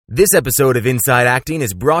This episode of Inside Acting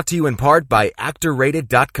is brought to you in part by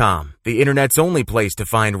ActorRated.com, the internet's only place to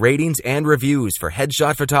find ratings and reviews for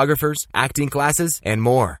headshot photographers, acting classes, and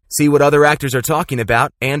more. See what other actors are talking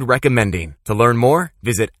about and recommending. To learn more,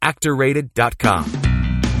 visit ActorRated.com.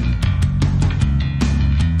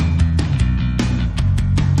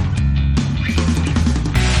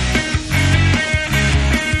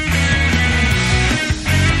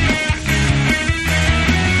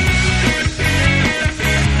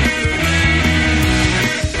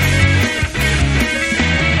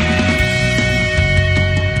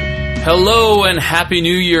 Hello and Happy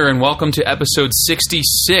New Year and welcome to episode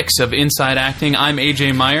 66 of Inside Acting. I'm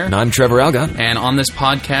AJ Meyer. And I'm Trevor Alga. And on this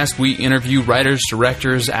podcast, we interview writers,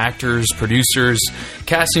 directors, actors, producers,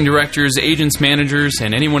 casting directors, agents, managers,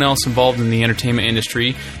 and anyone else involved in the entertainment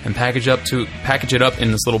industry and package it up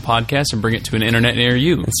in this little podcast and bring it to an internet near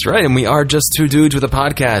you. That's right, and we are just two dudes with a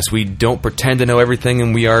podcast. We don't pretend to know everything,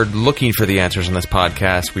 and we are looking for the answers in this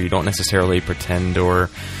podcast. We don't necessarily pretend or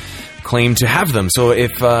claim to have them. So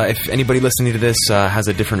if anybody listening to this has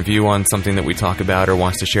a different view on something that we talk about or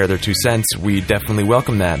wants to share their 2 cents, we definitely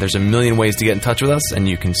welcome that. There's a million ways to get in touch with us, and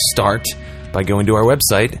you can start by going to our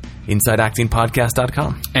website,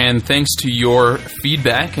 InsideActingPodcast.com. And thanks to your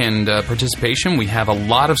feedback and participation, we have a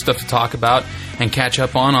lot of stuff to talk about and catch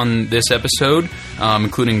up on this episode,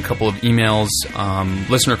 including a couple of emails,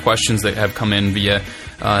 listener questions that have come in via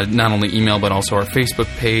not only email, but also our Facebook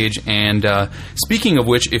page. And speaking of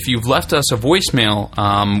which, if you've left us a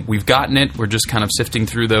voicemail, we've gotten it. We're just kind of sifting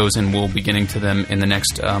through those, and we'll be getting to them in the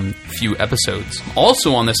next few episodes.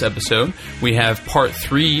 Also on this episode, we have part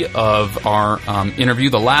 3 of our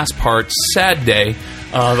interview. The last part, sad day.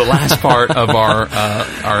 The last part of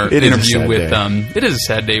our interview with... it is a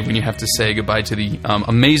sad day when you have to say goodbye to the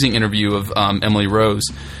amazing interview of Emily Rose.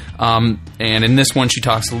 And in this one, she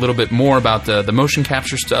talks a little bit more about the motion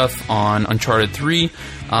capture stuff on Uncharted 3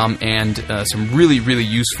 and some really, really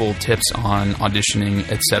useful tips on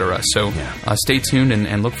auditioning, etc. So stay tuned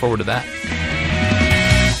and look forward to that.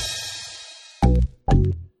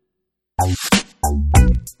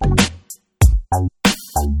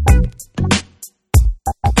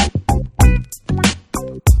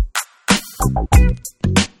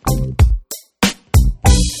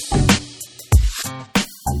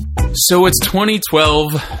 So it's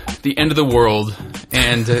 2012, the end of the world,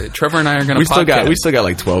 and Trevor and I are going to podcast. We still got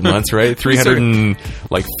like 12 months, right?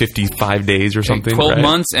 355 days or something. 12 right?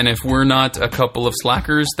 months, and if we're not a couple of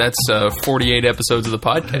slackers, that's 48 episodes of the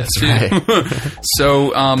podcast. That's right.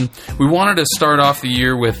 So we wanted to start off the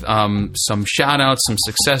year with some shout-outs, some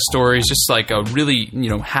success stories, just like a really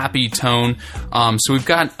happy tone. So we've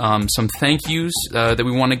got some thank yous that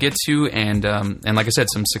we want to get to, and like I said,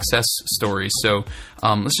 some success stories. So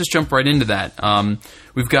let's just jump right into that.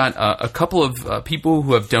 We've got a couple of people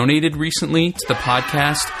who have donated recently to the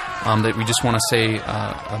podcast that we just want to say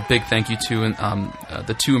a big thank you to. And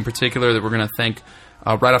the two in particular that we're going to thank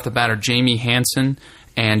right off the bat are Jamie Hansen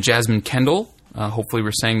and Jasmine Kendall. Hopefully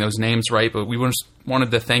we're saying those names right, but we just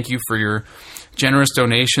wanted to thank you for your generous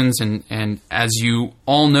donations. And as you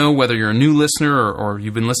all know, whether you're a new listener or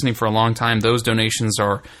you've been listening for a long time, those donations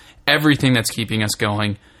are everything that's keeping us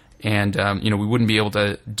going. And, we wouldn't be able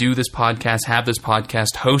to do this podcast, have this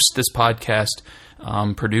podcast, host this podcast,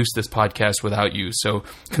 produce this podcast without you. So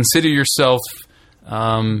consider yourself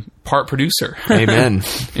part producer. Amen.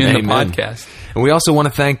 in the podcast. And we also want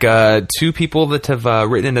to thank 2 people that have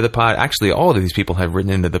written into the pod. Actually, all of these people have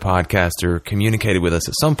written into the podcast or communicated with us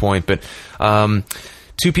at some point. But 2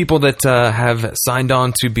 people that have signed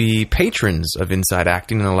on to be patrons of Inside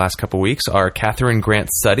Acting in the last couple of weeks are Catherine Grant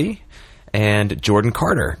Suddy and Jordan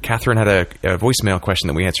Carter. Catherine had a voicemail question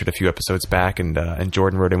that we answered a few episodes back, and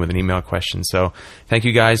Jordan wrote in with an email question. So thank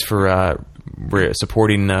you guys for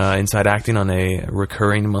supporting Inside Acting on a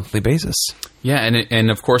recurring monthly basis. Yeah, and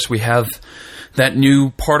of course we have that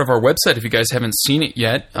new part of our website. If you guys haven't seen it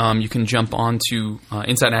yet, you can jump on to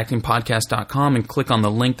InsideActingPodcast.com and click on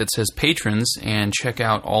the link that says Patrons and check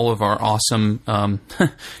out all of our awesome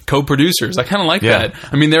co-producers. I kind of like that.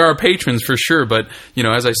 I mean, there are patrons for sure, but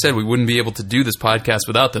as I said, we wouldn't be able to do this podcast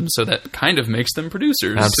without them, so that kind of makes them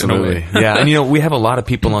producers. Absolutely. Yeah, and we have a lot of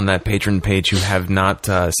people on that patron page who have not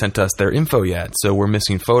sent us their info yet, so we're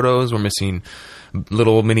missing photos, we're missing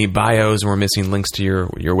little mini bios, and we're missing links to your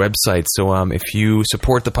website. So if you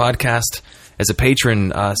support the podcast as a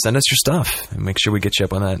patron, send us your stuff and make sure we get you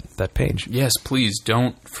up on that page. Yes, please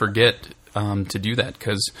don't forget to do that,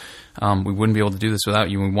 because we wouldn't be able to do this without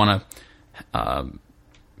you. We want to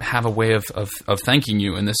have a way of thanking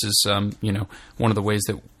you, and this is one of the ways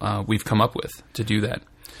that we've come up with to do that.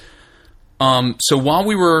 So while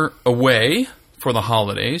we were away for the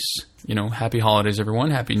holidays. Happy holidays,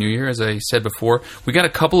 everyone. Happy New Year, as I said before. We got a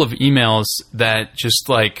couple of emails that just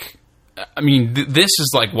this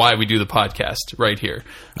is like why we do the podcast right here.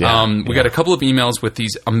 Yeah, we got a couple of emails with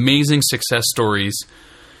these amazing success stories,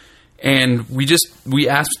 and we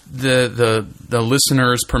asked the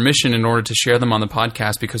listeners' permission in order to share them on the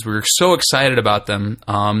podcast because we were so excited about them.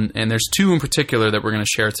 And there's two in particular that we're going to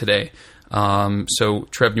share today. So,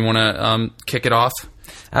 Trev, you want to kick it off?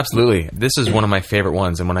 Absolutely. This is one of my favorite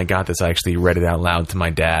ones, and when I got this, I actually read it out loud to my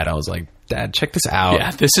dad. I was like, Dad, check this out.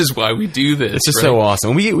 Yeah, this is why we do this. This is so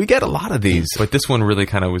awesome. We get a lot of these, but this one really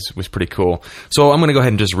kind of was pretty cool. So I'm going to go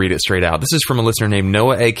ahead and just read it straight out. This is from a listener named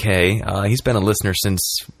Noah AK. He's been a listener since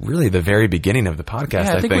really the very beginning of the podcast,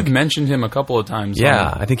 I think we've mentioned him a couple of times.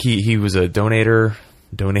 Yeah, I think he was a donator.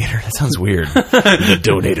 That sounds weird. The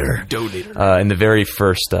donator. In the very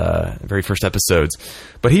first episodes.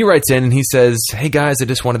 But he writes in and he says, "Hey guys, I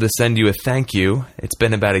just wanted to send you a thank you. It's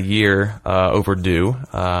been about a year overdue."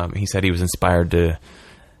 He said he was inspired to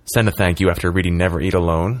send a thank you after reading Never Eat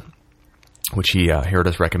Alone, which he heard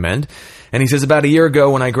us recommend. And he says, about a year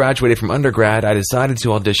ago when I graduated from undergrad, I decided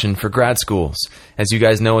to audition for grad schools. As you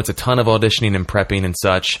guys know, it's a ton of auditioning and prepping and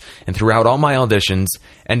such. And throughout all my auditions,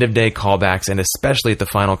 end-of-day callbacks, and especially at the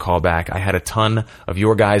final callback, I had a ton of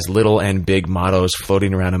your guys' little and big mottos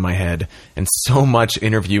floating around in my head, and so much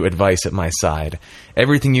interview advice at my side.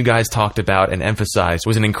 Everything you guys talked about and emphasized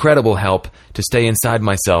was an incredible help to stay inside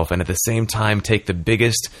myself and at the same time take the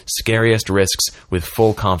biggest, scariest risks with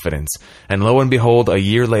full confidence. And lo and behold, a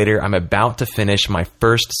year later, I'm about to finish my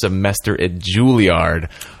first semester at Juilliard.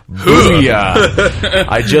 Booyah!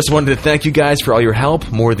 I just wanted to thank you guys for all your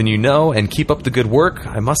help, more than you know, and keep up the good work.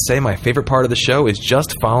 I must say my favorite part of the show is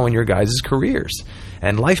just following your guys' careers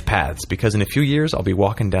and life paths, because in a few years I'll be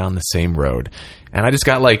walking down the same road. And I just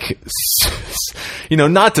got not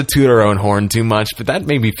to toot our own horn too much, but that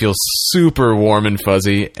made me feel super warm and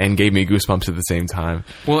fuzzy and gave me goosebumps at the same time.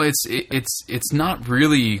 Well, it's not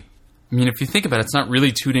really. I mean, if you think about it, it's not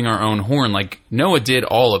really tooting our own horn. Like, Noah did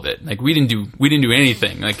all of it. Like, we didn't do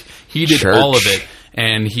anything. Like, he did all of it,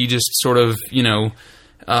 and he just sort of,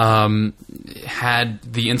 had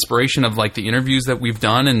the inspiration of like the interviews that we've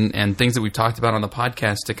done and things that we've talked about on the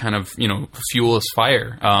podcast to kind of, fuel his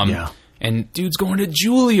fire. And dude's going to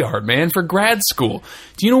Juilliard, man, for grad school.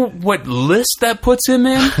 Do you know what list that puts him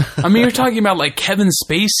in? I mean, you're talking about like Kevin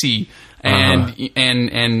Spacey. And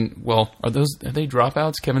well, are they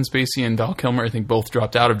dropouts? Kevin Spacey and Val Kilmer, I think, both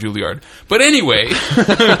dropped out of Juilliard. But anyway,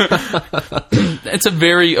 it's a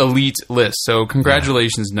very elite list. So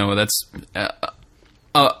congratulations, Noah. That's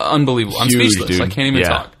unbelievable. I'm speechless. Dude. I can't even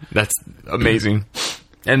talk. That's amazing.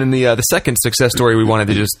 And then the second success story we wanted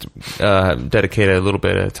to just dedicate a little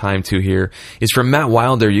bit of time to here is from Matt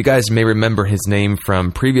Wilder. You guys may remember his name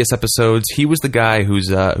from previous episodes. He was the guy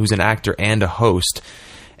who's an actor and a host.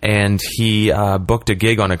 And he booked a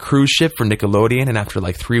gig on a cruise ship for Nickelodeon, and after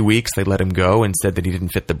like 3 weeks, they let him go and said that he didn't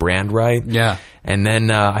fit the brand right. Yeah. And then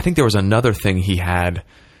I think there was another thing he had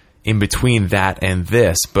in between that and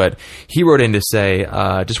this, but he wrote in to say,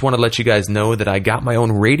 just want to let you guys know that I got my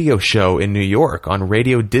own radio show in New York on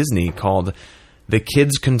Radio Disney called The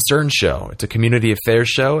Kids Concern Show. It's a community affairs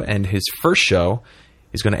show, and his first show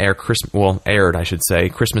is going to air aired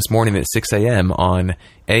Christmas morning at 6 a.m. on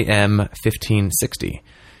AM 1560.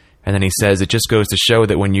 And then he says, it just goes to show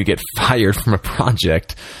that when you get fired from a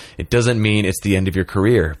project, it doesn't mean it's the end of your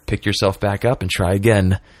career. Pick yourself back up and try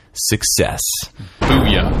again. Success.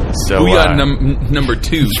 Booyah. So, Booyah number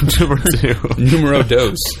two. Number two. Numero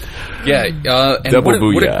dos. Yeah. And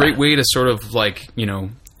Double what a great way to sort of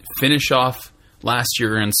finish off last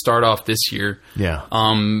year and start off this year. Yeah.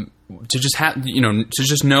 To just to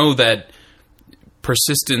just know that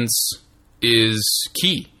persistence is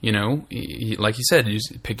key, like you said, you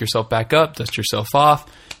just pick yourself back up, dust yourself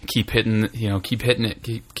off, keep hitting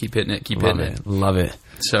it. Love it.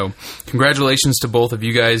 So congratulations to both of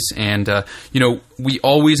you guys. And, we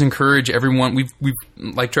always encourage everyone. We've,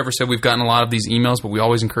 like Trevor said, we've gotten a lot of these emails, but we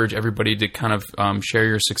always encourage everybody to kind of share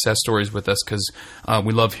your success stories with us because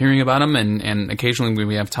we love hearing about them. And occasionally when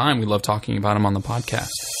we have time, we love talking about them on the podcast.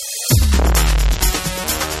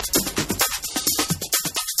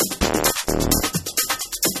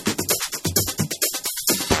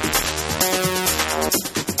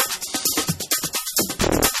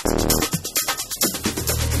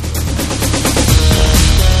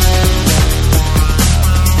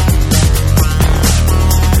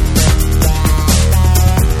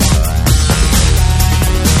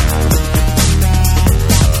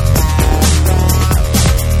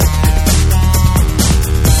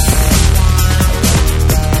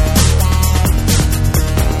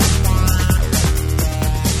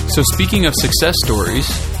 So speaking of success stories,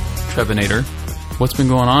 Trevinator, what's been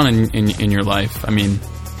going on in your life? I mean,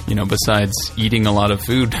 besides eating a lot of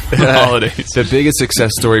food for the holidays. The biggest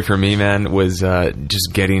success story for me, man, was just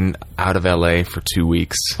getting out of LA for 2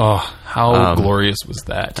 weeks. Oh, how glorious was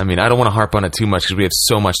that? I mean, I don't want to harp on it too much because we have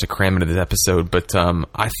so much to cram into this episode, but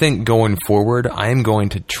I think going forward, I am going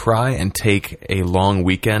to try and take a long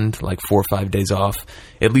weekend, like 4 or 5 days off,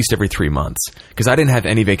 at least every 3 months. Because I didn't have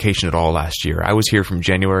any vacation at all last year. I was here from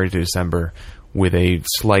January to December with a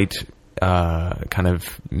slight kind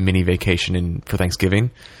of mini vacation for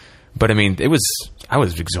Thanksgiving. But I mean, I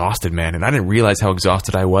was exhausted, man, and I didn't realize how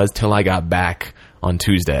exhausted I was till I got back on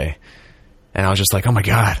Tuesday. And I was just like, oh my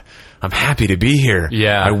God, I'm happy to be here.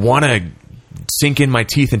 Yeah. I want to sink in my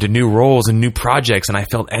teeth into new roles and new projects, and I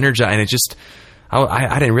felt energized, and it just,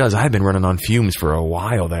 I didn't realize I had been running on fumes for a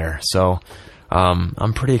while there. So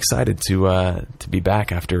I'm pretty excited to be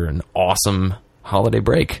back after an awesome holiday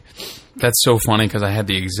break. That's so funny because I had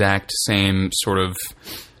the exact same sort of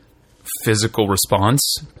physical response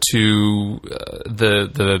to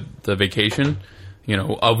the vacation,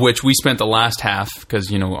 of which we spent the last half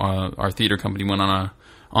because our theater company went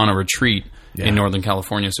on a retreat in Northern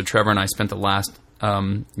California. So Trevor and I spent the last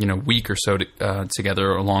week or so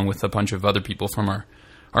together, along with a bunch of other people from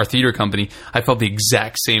our theater company. I felt the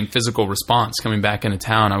exact same physical response coming back into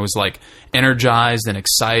town. I was like energized and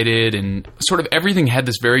excited, and sort of everything had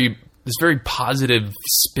this very positive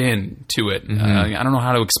spin to it. Mm-hmm. I don't know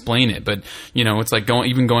how to explain it, but it's like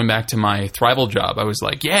going back to my Thrival job. I was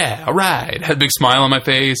like, yeah, all right. Had a big smile on my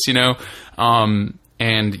face,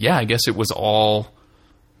 and yeah, I guess it was all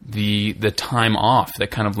the time off that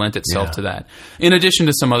kind of lent itself to that. In addition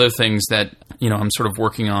to some other things that, I'm sort of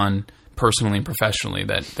working on personally and professionally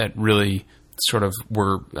that really sort of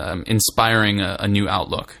were inspiring a new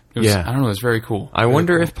outlook. I don't know, it was very cool. I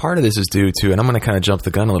wonder if part of this is due to, and I'm going to kind of jump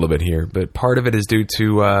the gun a little bit here, but part of it is due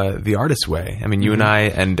to The Artist's Way. I mean, you and I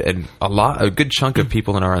and a good chunk of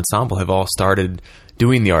people in our ensemble have all started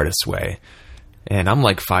doing The Artist's Way. And I'm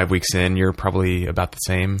like 5 weeks in. You're probably about the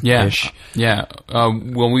same-ish. Yeah.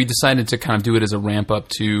 Well, we decided to kind of do it as a ramp up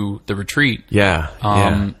to the retreat. Yeah.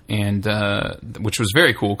 And which was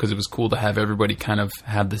very cool because it was cool to have everybody kind of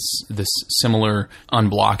have this similar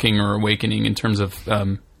unblocking or awakening in terms of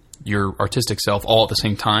your artistic self all at the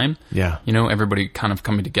same time. Yeah. Everybody kind of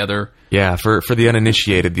coming together. Yeah, for the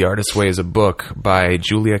uninitiated, The Artist's Way is a book by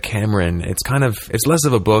Julia Cameron. It's less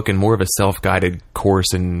of a book and more of a self-guided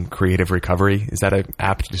course in creative recovery. Is that an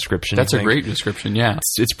apt description? That's a great description, yeah.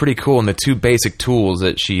 It's pretty cool, and the two basic tools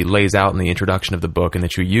that she lays out in the introduction of the book and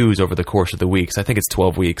that you use over the course of the weeks, I think it's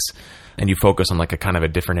 12 weeks, and you focus on like a kind of a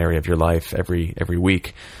different area of your life every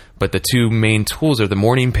week. But the two main tools are the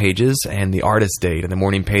morning pages and the artist date. And the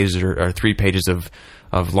morning pages are 3 pages of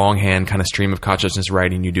longhand kind of stream of consciousness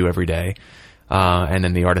writing you do every day. And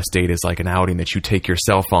then the artist date is like an outing that you take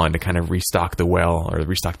yourself on to kind of restock the well or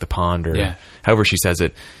restock the pond or however she says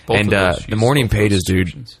it. Both the morning pages,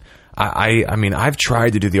 dude, I mean, I've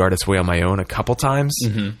tried to do The Artist's Way on my own a couple times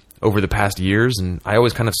over the past years, and I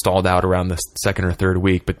always kind of stalled out around the second or third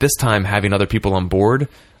week. But this time, having other people on board,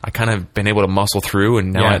 I kind of been able to muscle through,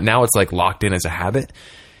 and now it's like locked in as a habit.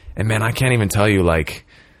 And man, I can't even tell you, like,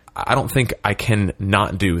 I don't think I can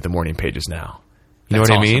not do the morning pages now. You know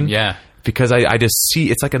what I mean? Yeah. Because I just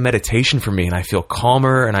see, it's like a meditation for me, and I feel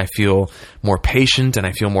calmer, and I feel more patient, and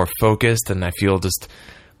I feel more focused, and I feel just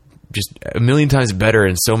a million times better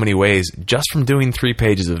in so many ways just from doing 3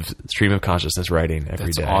 pages of stream of consciousness writing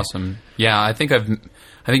every day. That's awesome. Yeah, I think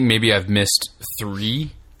maybe I've missed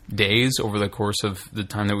 3 days over the course of the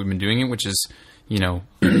time that we've been doing it, which is,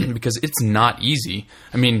 because it's not easy.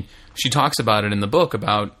 I mean, she talks about it in the book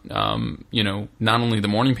about, not only the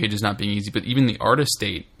morning pages not being easy, but even the artist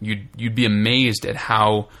date. You'd be amazed at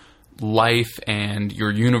how life and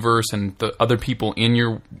your universe and the other people in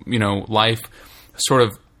your, life sort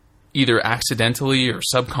of either accidentally or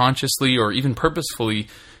subconsciously or even purposefully,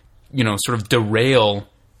 sort of derail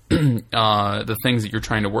the things that you're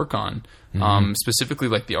trying to work on. Specifically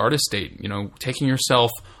like the artist date, taking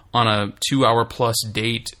yourself on a 2-hour plus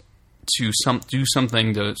date to do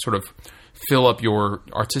something to sort of fill up your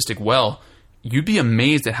artistic well. You'd be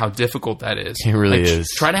amazed at how difficult that is. It really is.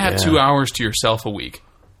 Try to have 2 hours to yourself a week,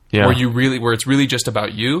 where it's really just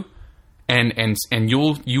about you. And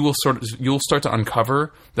you'll start to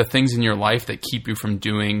uncover the things in your life that keep you from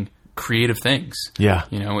doing creative things. Yeah.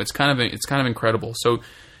 It's kind of incredible. So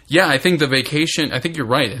yeah, I think you're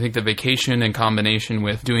right. I think the vacation in combination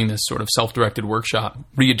with doing this sort of self-directed workshop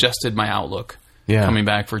readjusted my outlook coming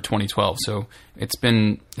back for 2012. So it's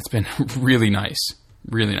been really nice.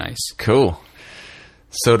 Really nice. Cool.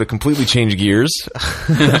 So to completely change gears,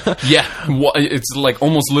 Yeah, it's like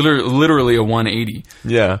almost literally a 180.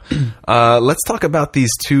 yeah, let's talk about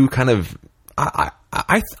these two kind of.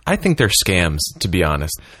 I think they're scams, to be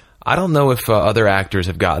honest. I don't know if other actors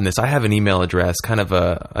have gotten this. I have an email address, kind of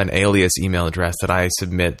an alias email address that I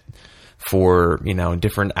submit for,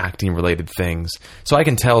 different acting related things. So I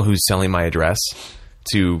can tell who's selling my address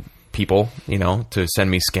to people, to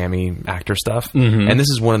send me scammy actor stuff. Mm-hmm. And this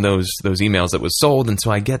is one of those emails that was sold. And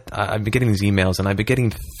so I've been getting these emails, and I've been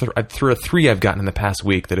getting through 3 I've gotten in the past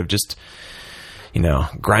week that have just,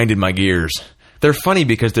 grinded my gears. They're funny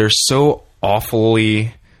because they're so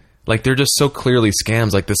awfully, like, they're just so clearly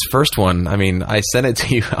scams. Like this first one, I mean, I sent it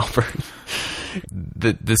to you, Albert.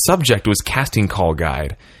 The subject was casting call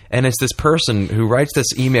guide. And it's this person who writes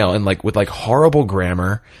this email and with horrible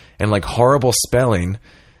grammar and horrible spelling.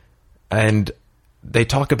 And they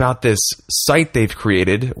talk about this site they've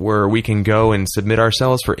created where we can go and submit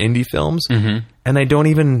ourselves for indie films. Mm-hmm. And they don't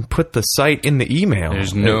even put the site in the email.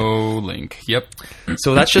 There's no link. Yep.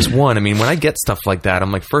 So that's just one. I mean, when I get stuff like that,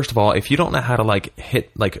 I'm like, first of all, if you don't know how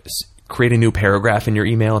to create a new paragraph in your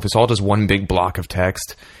email, if it's all just one big block of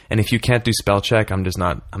text, and if you can't do spell check, I'm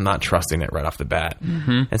not trusting it right off the bat.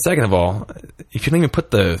 Mm-hmm. And second of all, if you don't even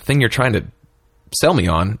put the thing you're trying to sell me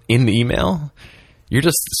on in the email, you're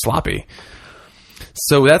just sloppy.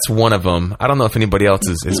 So that's one of them. I don't know if anybody else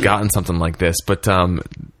has gotten something like this, but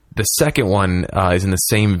the second one is in the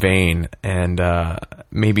same vein, and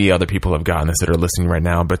maybe other people have gotten this that are listening right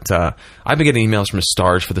now. But I've been getting emails from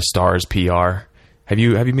Stars for the Stars PR. Have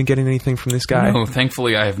you been getting anything from this guy? No,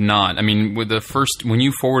 thankfully I have not. I mean, when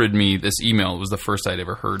you forwarded me this email, it was the first I'd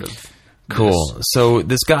ever heard of. Cool. So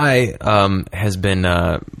this guy has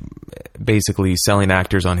been basically selling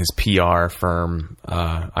actors on his PR firm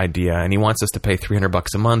idea, and he wants us to pay $300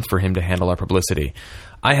 a month for him to handle our publicity.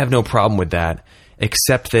 I have no problem with that,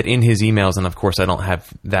 except that in his emails, and of course I don't have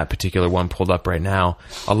that particular one pulled up right now,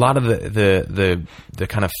 a lot of the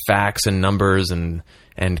kind of facts and numbers and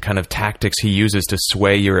kind of tactics he uses to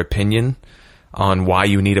sway your opinion on why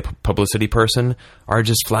you need a publicity person are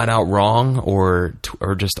just flat out wrong or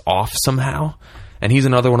just off somehow. And he's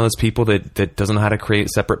another one of those people that doesn't know how to create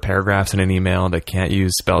separate paragraphs in an email, that can't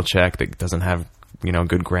use spell check, that doesn't have,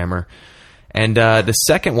 good grammar. And the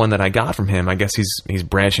second one that I got from him, I guess he's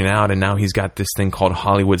branching out, and now he's got this thing called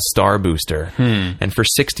Hollywood Star Booster. And for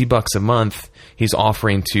 $60 a month, he's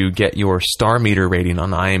offering to get your star meter rating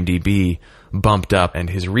on IMDb bumped up. And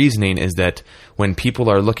his reasoning is that when people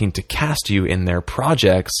are looking to cast you in their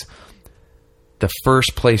projects, the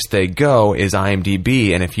first place they go is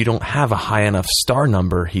IMDb, and if you don't have a high enough star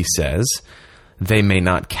number, he says, they may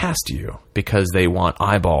not cast you because they want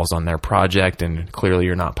eyeballs on their project, and clearly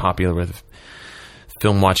you're not popular with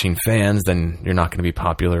film-watching fans, then you're not going to be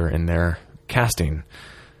popular in their casting,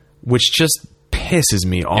 which just pisses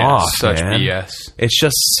me off, such man. BS. It's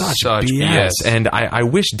just such BS. And I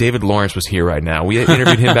wish David Lawrence was here right now. We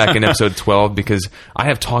interviewed him back in episode 12 because I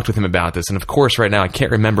have talked with him about this, and of course right now I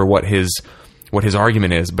can't remember what his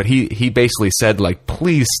argument is, but he basically said,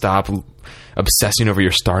 please stop obsessing over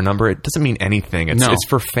your star number. It doesn't mean anything. It's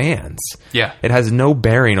for fans. Yeah. It has no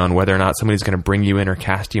bearing on whether or not somebody's going to bring you in or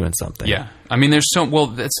cast you in something. Yeah. I mean, that's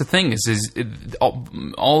the thing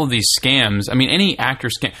all of these scams, I mean, any actor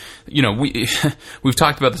scam, we've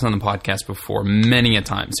talked about this on the podcast before many a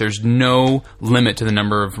times. There's no limit to the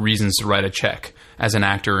number of reasons to write a check as an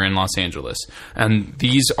actor in Los Angeles. And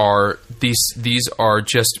these are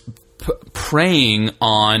just preying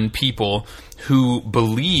on people who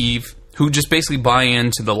just basically buy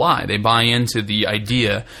into the lie. They buy into the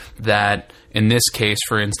idea that, in this case,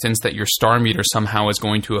 for instance, that your star meter somehow is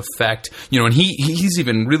going to affect, and he's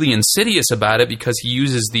even really insidious about it because he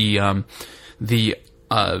uses the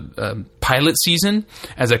pilot season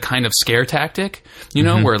as a kind of scare tactic,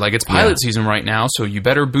 where it's pilot season right now, so you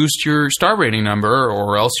better boost your star rating number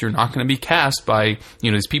or else you're not going to be cast by,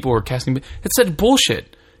 these people who are casting. It's such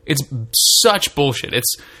bullshit. It's such bullshit.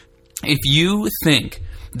 If you think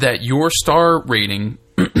that your star rating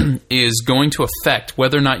is going to affect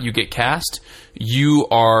whether or not you get cast, you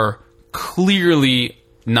are clearly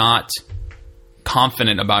not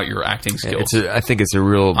confident about your acting skills. I think it's a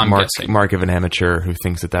real mark of an amateur who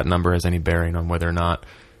thinks that number has any bearing on whether or not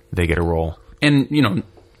they get a role. And,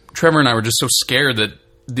 Trevor and I were just so scared that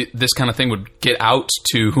this kind of thing would get out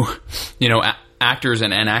to, actors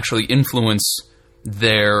and actually influence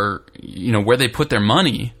their, where they put their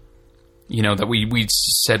money, that we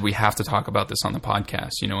said we have to talk about this on the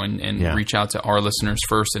podcast, and reach out to our listeners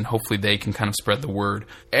first, and hopefully they can kind of spread the word.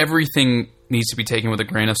 Everything needs to be taken with a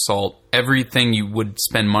grain of salt. Everything you would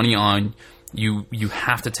spend money on, you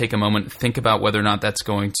have to take a moment, think about whether or not that's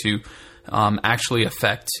going to actually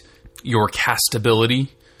affect your castability,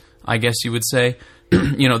 I guess you would say.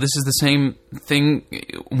 You know, this is the same thing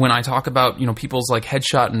when I talk about, you know, people's like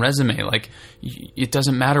headshot and resume. Like, it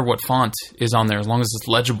doesn't matter what font is on there as long as it's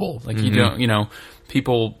legible. Like, you don't, you know,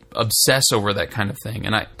 people obsess over that kind of thing.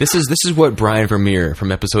 And this is what Brian Vermeer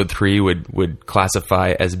from episode 3 would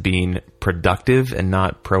classify as being productive and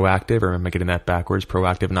not proactive, or am I getting that backwards?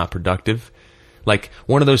 Proactive, not productive. Like,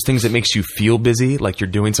 one of those things that makes you feel busy, like you're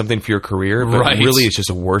doing something for your career, but really it's just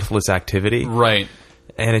a worthless activity. Right.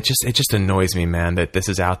 And it just annoys me, man, that this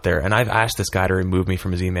is out there. And I've asked this guy to remove me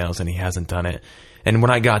from his emails, and he hasn't done it. And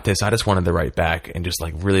when I got this, I just wanted to write back and just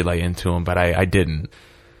like really lay into him, but I didn't.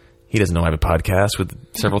 He doesn't know I have a podcast with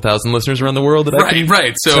several thousand listeners around the world. That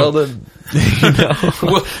right. So tell them, you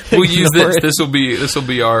know, we'll use this. This will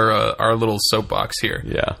be our little soapbox here.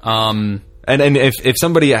 Yeah. And if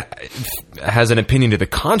somebody has an opinion to the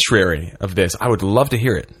contrary of this, I would love to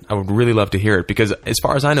hear it. I would really love to hear it, because as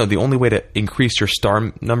far as I know, the only way to increase your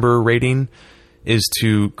star number rating is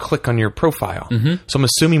to click on your profile. So I'm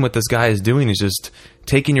assuming what this guy is doing is just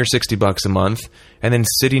taking your $60 a month and then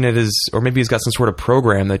sitting at his, or maybe he's got some sort of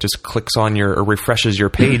program that just clicks on your, or refreshes your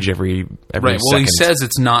page every right. second. Well, he says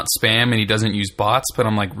it's not spam and he doesn't use bots, but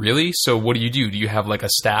I'm like, really? So what do? Do you have like a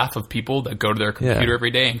staff of people that go to their computer every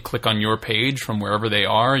day and click on your page from wherever they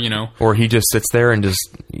are, you know? Or he just sits there and just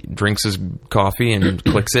drinks his coffee and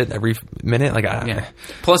clicks it every minute? Like, yeah.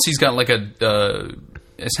 Plus he's got like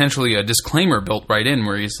essentially a disclaimer built right in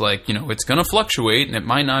where he's like, you know, it's going to fluctuate and it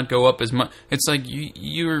might not go up as much. It's like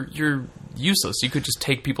you're useless. You could just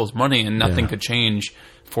take people's money and nothing could change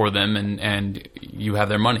for them, and you have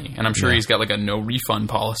their money. And I'm sure he's got like a no refund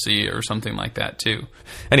policy or something like that too.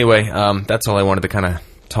 Anyway, that's all I wanted to kind of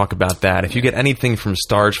talk about that. If you get anything from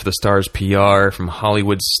Stars for the Stars PR, from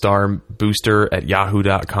Hollywood Star Booster at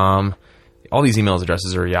yahoo.com, all these email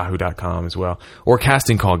addresses are yahoo.com as well, or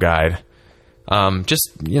Casting Call Guide.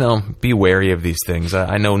 Just, you know, be wary of these things.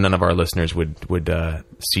 I know none of our listeners would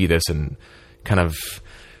see this and kind of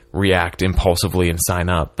react impulsively and sign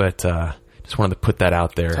up, but just wanted to put that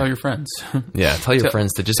out there. Tell your friends. Yeah, tell your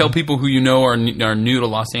friends to just tell people who you know are new to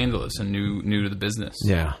Los Angeles and new to the business.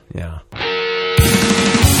 Yeah.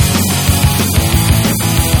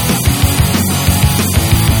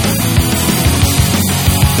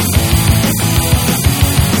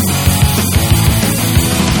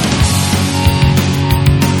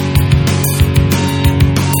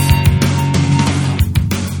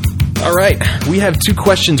 All right, we have 2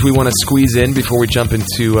 questions we want to squeeze in before we jump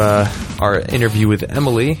into our interview with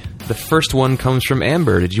Emily. The first one comes from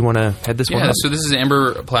Amber. Did you want to head this one up? Yeah, so this is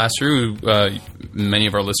Amber Placer, who many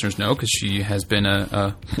of our listeners know because she has been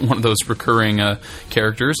one of those recurring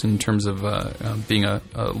characters in terms of being a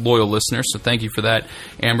loyal listener. So thank you for that,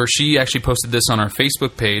 Amber. She actually posted this on our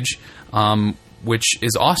Facebook page, which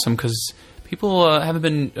is awesome because people haven't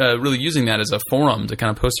been really using that as a forum to kind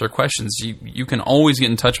of post their questions. You can always get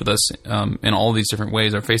in touch with us in all these different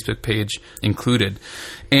ways, our Facebook page included.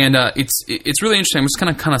 And it's really interesting. I'm just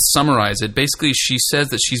going to kind of summarize it. Basically, she says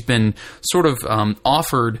that she's been sort of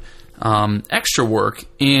offered extra work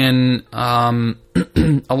in a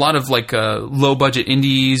lot of like low-budget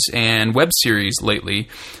indies and web series lately.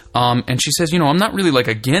 And she says, you know, I'm not really like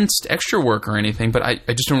against extra work or anything, but I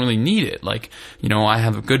just don't really need it. Like, you know, I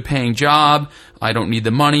have a good paying job. I don't need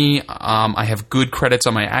the money. I have good credits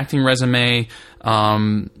on my acting resume,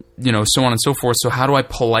 you know, so on and so forth. So how do I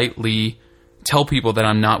politely tell people that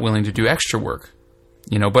I'm not willing to do extra work?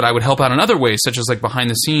 You know, but I would help out in other ways, such as like behind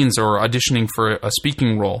the scenes or auditioning for a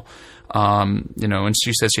speaking role. You know, and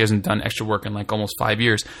she says she hasn't done extra work in like almost 5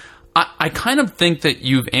 years. I kind of think that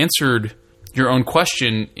you've answered your own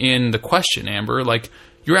question in the question, Amber. Like,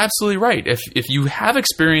 you're absolutely right. If you have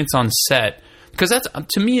experience on set, because that's,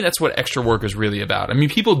 to me, that's what extra work is really about. I mean,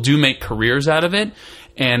 people do make careers out of it,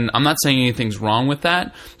 and I'm not saying anything's wrong with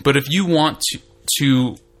that, but if you want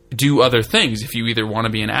to do other things, if you either want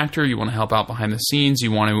to be an actor, you want to help out behind the scenes,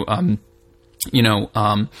 you want to,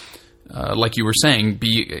 like you were saying,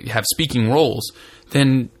 have speaking roles,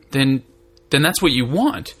 then that's what you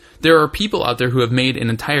want. There are people out there who have made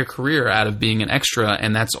an entire career out of being an extra,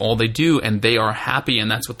 and that's all they do, and they are happy,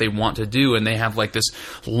 and that's what they want to do, and they have like this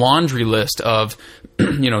laundry list of,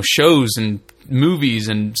 you know, shows and movies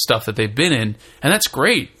and stuff that they've been in, and that's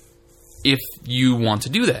great if you want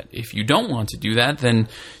to do that. If you don't want to do that, then,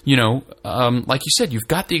 you know, like you said, you've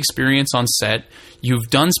got the experience on set,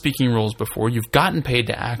 you've done speaking roles before, you've gotten paid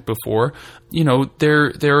to act before. You know,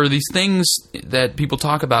 there are these things that people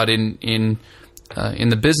talk about in in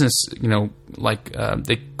the business, like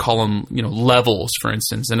they call them, levels, for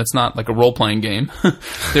instance, and it's not like a role-playing game.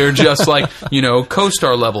 They're just like,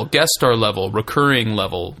 co-star level, guest star level, recurring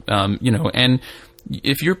level, and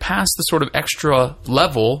if you're past the sort of extra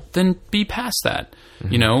level, then be past that,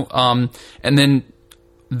 and then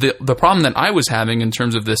the problem that I was having in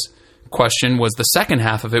terms of this question was the second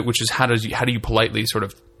half of it, which is how do you politely sort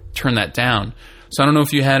of turn that down? So I don't know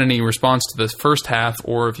if you had any response to the first half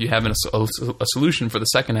or if you have a solution for the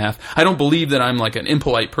second half. I don't believe that I'm like an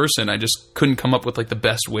impolite person. I just couldn't come up with like the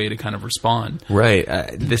best way to kind of respond. Right.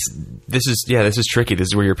 This is tricky. This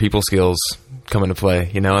is where your people skills come into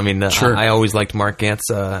play. Sure. I always liked Mark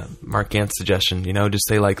Gantz's suggestion. Just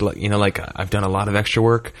say like I've done a lot of extra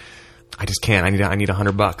work. I just can't. I need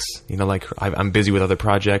 $100. I'm busy with other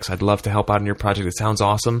projects. I'd love to help out in your project. It sounds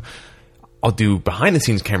awesome. I'll do behind the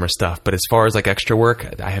scenes camera stuff, but as far as like extra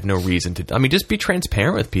work, I have no reason to. Just be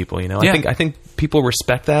transparent with people. Yeah. I think people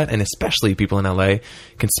respect that, and especially people in LA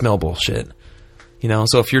can smell bullshit.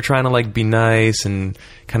 So if you're trying to like be nice and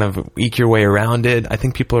kind of eke your way around it, I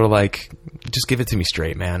think people are like, just give it to me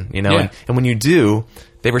straight, man. Yeah. And when you do,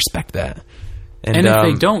 they respect that. And if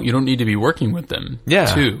they don't, you don't need to be working with them. Yeah.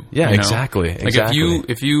 Too. Yeah. Exactly. Like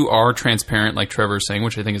if you are transparent, like Trevor's saying,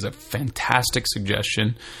 which I think is a fantastic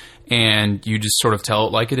suggestion, and you just sort of tell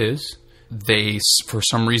it like it is, they for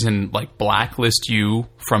some reason like blacklist you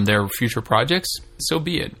from their future projects, so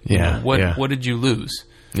be it. Yeah. What did you lose?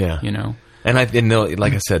 Yeah. And they'll,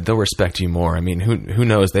 like I said, they'll respect you more. Who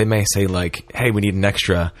knows? They may say like, "Hey, we need an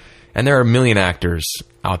extra," and there are a million actors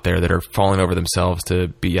out there that are falling over themselves to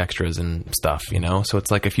be extras and stuff. So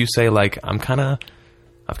it's like if you say like, I've kind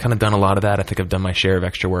of done a lot of that. I think I've done my share of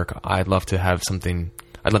extra work. I'd love to have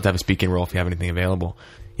a speaking role if you have anything available.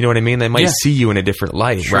 You know what I mean? They might see you in a different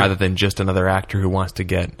light rather than just another actor who wants to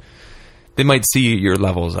get. They might see your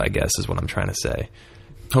levels, I guess, is what I'm trying to say.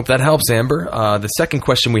 Hope that helps, Amber. The second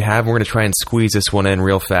question we have, we're going to try and squeeze this one in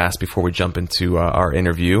real fast before we jump into our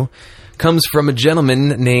interview, comes from a gentleman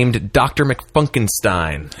named Dr.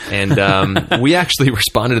 McFunkenstein. And we actually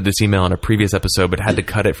responded to this email in a previous episode, but had to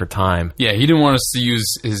cut it for time. Yeah, he didn't want us to use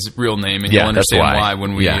his real name, and you'll understand why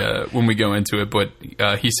when we go into it. But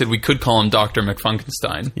he said we could call him Dr.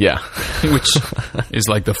 McFunkenstein. Yeah. Which is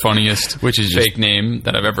like the funniest fake name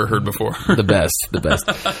that I've ever heard before. The best.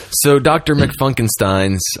 So Dr.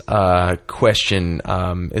 McFunkenstein's question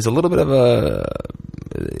is a little bit of a...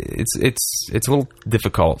 It's a little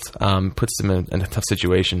difficult. Puts him in a tough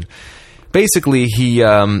situation. Basically,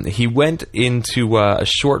 he went into a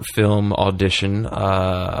short film audition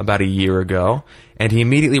about a year ago, and he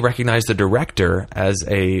immediately recognized the director as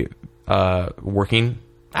a working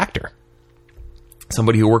actor,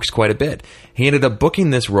 somebody who works quite a bit. He ended up booking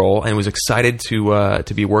this role and was excited to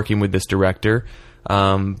be working with this director.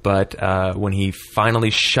 But when he finally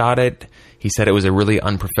shot it, he said it was a really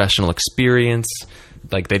unprofessional experience.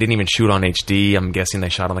 Like, they didn't even shoot on HD. I'm guessing they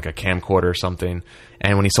shot on like a camcorder or something.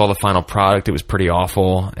 And when he saw the final product, it was pretty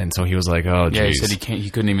awful. And so he was like, "Oh, geez." Yeah, he said he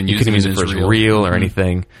couldn't even use it for his reel or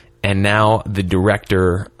anything. And now the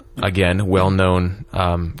director, again, well-known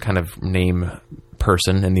kind of name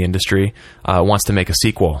person in the industry, wants to make a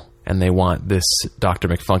sequel. And they want this Dr.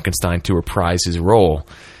 McFunkenstein to reprise his role.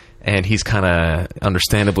 And he's kind of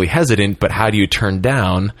understandably hesitant, but how do you turn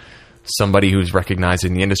down somebody who's recognized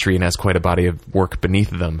in the industry and has quite a body of work beneath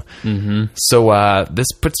them? Mm-hmm. So this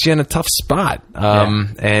puts you in a tough spot.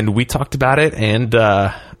 And we talked about it, and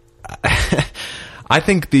I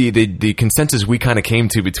think the consensus we kind of came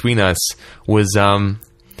to between us was, the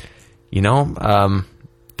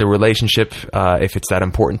relationship, if it's that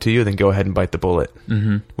important to you, then go ahead and bite the bullet.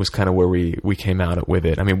 Mm-hmm. Was kind of where we came out with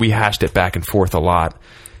it. I mean, we hashed it back and forth a lot.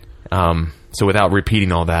 So without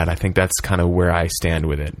repeating all that, I think that's kind of where I stand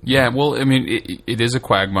with it. Yeah, well, I mean, it is a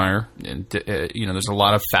quagmire. And, there's a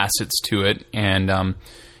lot of facets to it, and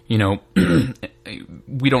we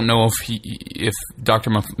don't know if Dr.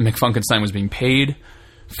 McFunkenstein was being paid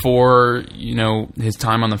for his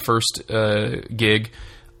time on the first gig.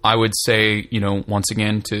 I would say, once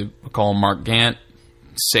again, to call Mark Gant,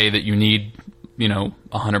 say that you need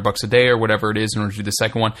 $100 a day or whatever it is in order to do the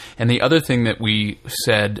second one. And the other thing that we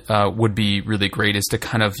said would be really great is to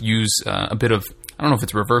kind of use a bit of, I don't know if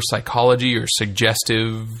it's reverse psychology or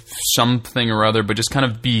suggestive something or other, but just kind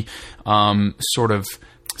of be sort of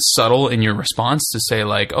subtle in your response to say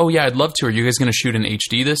like, "Oh yeah, I'd love to. Are you guys going to shoot in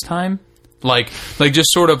HD this time?" Like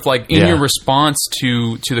just sort of like in your response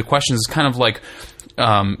to the questions, it's kind of like,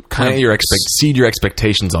 exceed your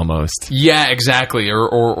expectations almost. Yeah, exactly.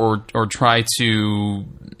 Or try to,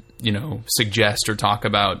 suggest or talk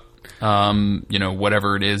about,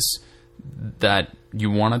 whatever it is that you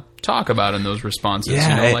want to talk about in those responses. Yeah,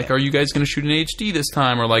 you know, like, are you guys going to shoot in HD this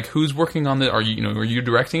time? Or like, who's working on the, are you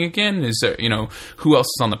directing again? Is there, who else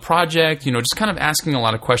is on the project? Just kind of asking a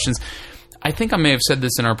lot of questions. I think I may have said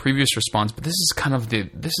this in our previous response, but this is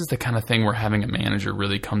the kind of thing where having a manager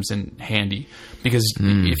really comes in handy, because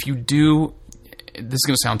if you do, this is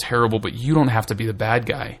going to sound terrible, but you don't have to be the bad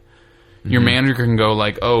guy. Your manager can go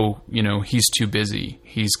like, oh, he's too busy.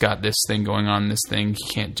 He's got this thing going on, this thing.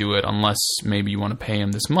 He can't do it unless maybe you want to pay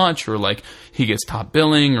him this much, or like he gets top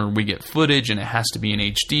billing, or we get footage and it has to be in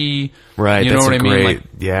HD. Right. You know what I mean? Like,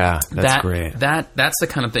 yeah, that's great. That's the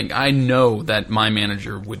kind of thing. I know that my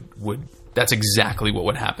manager would that's exactly what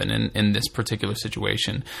would happen in this particular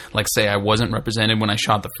situation. Like, say I wasn't represented when I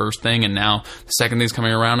shot the first thing, and now the second thing's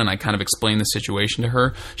coming around, and I kind of explain the situation to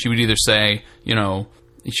her. She would either say,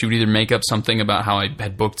 she would either make up something about how I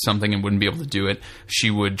had booked something and wouldn't be able to do it.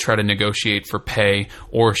 She would try to negotiate for pay,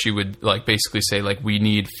 or she would like basically say like, we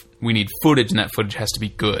need footage, and that footage has to be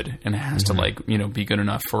good, and it has to like, be good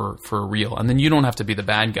enough for a reel. And then you don't have to be the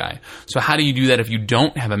bad guy. So how do you do that if you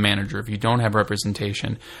don't have a manager, if you don't have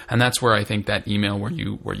representation? And that's where I think that email where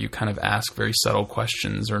you kind of ask very subtle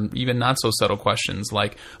questions, or even not so subtle questions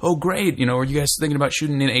like, oh great, are you guys thinking about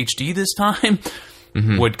shooting in HD this time?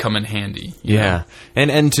 Would come in handy. Yeah.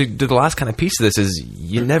 And to the last kind of piece of this is,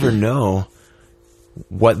 you never know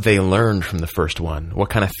what they learned from the first one, what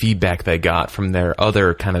kind of feedback they got from their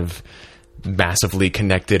other kind of massively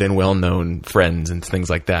connected and well-known friends and things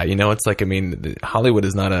like that. It's like, Hollywood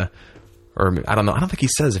is not or I don't know, I don't think he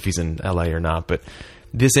says if he's in LA or not, but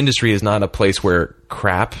this industry is not a place where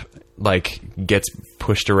crap like gets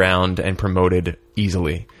pushed around and promoted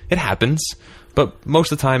easily. It happens. But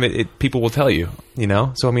most of the time, people will tell you,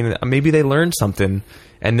 So, maybe they learned something,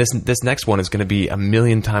 and this next one is going to be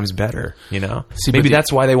 1,000,000 times better, See, maybe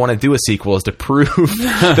that's why they want to do a sequel, is to prove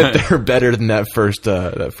that they're better than that first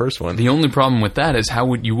one. The only problem with that is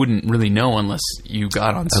you wouldn't really know unless you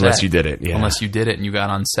got on set. Unless you did it, yeah. Unless you did it and you got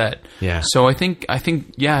on set. Yeah. So I think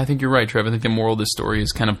you're right, Trev. I think the moral of this story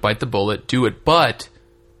is kind of bite the bullet, do it, but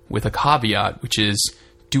with a caveat, which is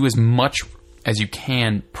do as much as you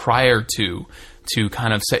can prior to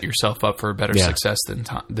kind of set yourself up for a better success than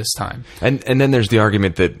this time. And then there's the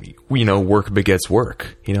argument that, work begets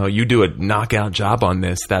work. You do a knockout job on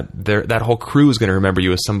this, that whole crew is going to remember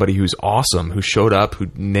you as somebody who's awesome, who showed up,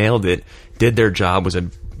 who nailed it, did their job, was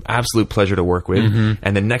an absolute pleasure to work with.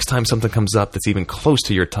 And the next time something comes up that's even close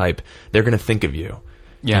to your type, they're going to think of you.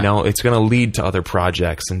 Yeah. It's going to lead to other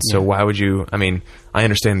projects. And so why would you, I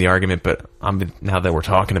understand the argument, but now that we're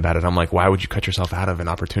talking about it, I'm like, why would you cut yourself out of an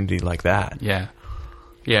opportunity like that? Yeah.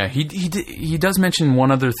 Yeah. He does mention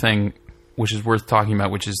one other thing, which is worth talking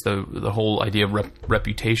about, which is the whole idea of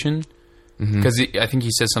reputation. Because I think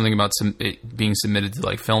he says something about it being submitted to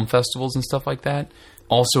like film festivals and stuff like that.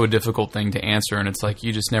 Also a difficult thing to answer, and it's like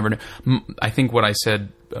you just never know. I think what I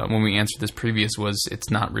said when we answered this previous was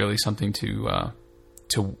it's not really something to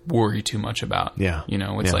worry too much about. Yeah.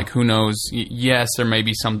 It's like, who knows? Yes, there may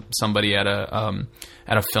be somebody at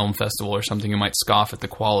a film festival or something who might scoff at the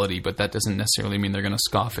quality, but that doesn't necessarily mean they're going to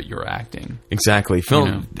scoff at your acting. Exactly.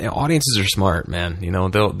 Film audiences are smart, man.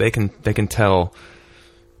 They can tell,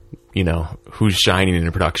 who's shining in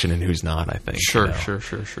a production and who's not, I think. Sure.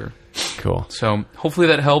 Cool. So hopefully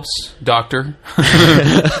that helps, Doctor.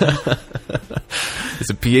 It's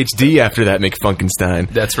a PhD after that, McFunkenstein.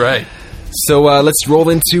 That's right. So let's roll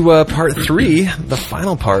into part 3, the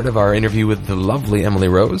final part of our interview with the lovely Emily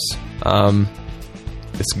Rose.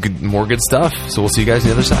 It's more good stuff, so we'll see you guys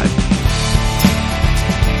on the other side.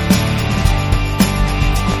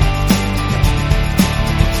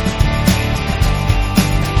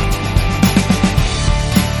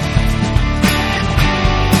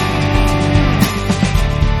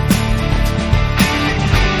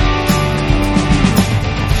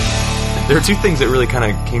 There are two things that really kind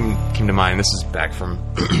of came to mind. This is back from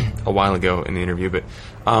a while ago in the interview, but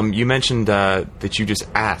you mentioned that you just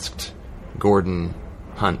asked Gordon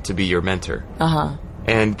Hunt to be your mentor. Uh-huh.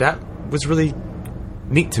 And that was really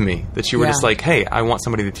neat to me, that you were just like, hey, I want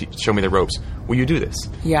somebody to show me the ropes. Will you do this?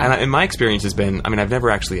 Yeah. And my experience has been, I've never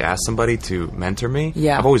actually asked somebody to mentor me.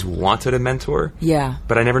 Yeah. I've always wanted a mentor. Yeah.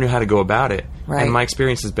 But I never knew how to go about it. Right. And my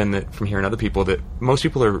experience has been that from hearing other people that most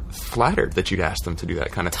people are flattered that you'd ask them to do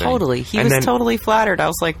that kind of thing. Totally. He was totally flattered. I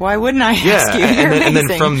was like, why wouldn't I ask you? And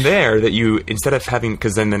then from there, that you, instead of having,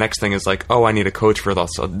 because then the next thing is like, oh, I need a coach for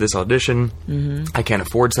this audition. Mm-hmm. I can't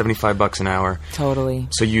afford $75 an hour. Totally.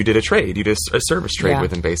 So you did a trade. You did a service trade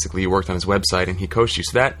with him, basically. You worked on his website and he coached you.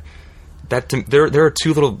 So there are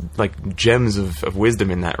two little like gems of wisdom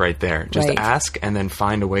in that right there. Just Right. ask and then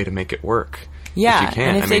find a way to make it work. Yeah, if you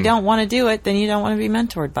can. and if they don't want to do it, then you don't want to be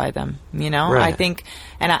mentored by them, you know? Right. I think,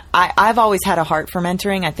 and I've always had a heart for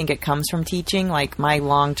mentoring. I think it comes from teaching. Like, my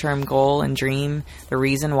long-term goal and dream, the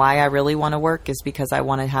reason why I really want to work is because I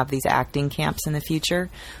want to have these acting camps in the future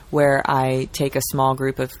where I take a small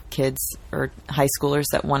group of kids or high schoolers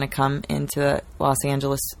that want to come into the Los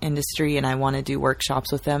Angeles industry, and I want to do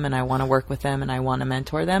workshops with them, and I want to work with them, and I want to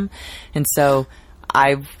mentor them. And so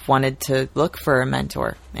I wanted to look for a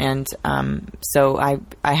mentor. And so I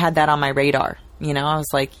had that on my radar. You know, I was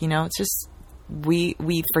like, you know, it's just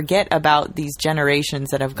we forget about these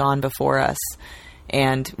generations that have gone before us,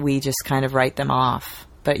 and we just kind of write them off.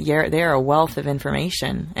 But they're a wealth of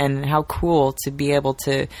information, and how cool to be able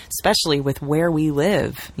to, especially with where we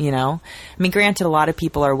live, you know? I mean, granted, a lot of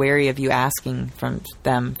people are wary of you asking from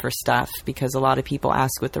them for stuff because a lot of people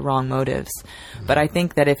ask with the wrong motives. But I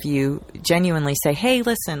think that if you genuinely say, hey,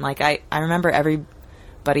 listen, like I remember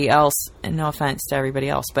everybody else, and no offense to everybody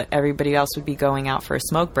else, but everybody else would be going out for a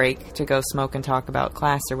smoke break to go smoke and talk about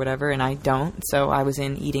class or whatever, and I don't. So I was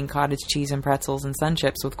in eating cottage cheese and pretzels and Sun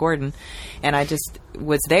Chips with Gordon, and I just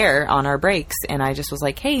was there on our breaks, and I just was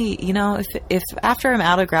like, hey, you know, if after I'm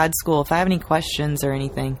out of grad school, if I have any questions or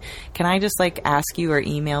anything, can I just like ask you or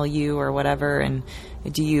email you or whatever, and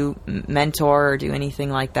do you mentor or do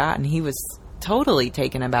anything like that? And he was totally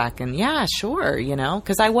taken aback, and yeah, sure, you know,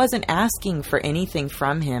 because I wasn't asking for anything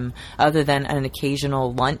from him other than an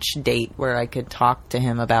occasional lunch date where I could talk to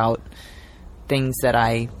him about things that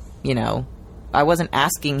I wasn't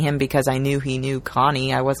asking him because I knew he knew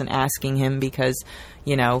Connie. I wasn't asking him because,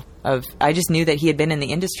 you know, I just knew that he had been in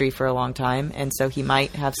the industry for a long time, and so he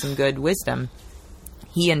might have some good wisdom.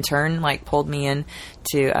 He, in turn, like, pulled me in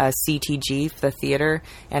to CTG, the theater,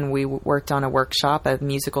 and we worked on a workshop, a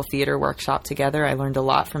musical theater workshop together. I learned a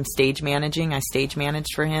lot from stage managing. I stage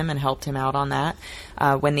managed for him and helped him out on that.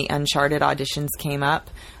 When the Uncharted auditions came up,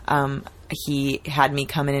 he had me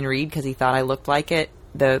come in and read because he thought I looked like it,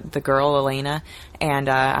 the girl, Elena, and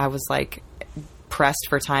I was, like, pressed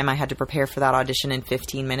for time. I had to prepare for that audition in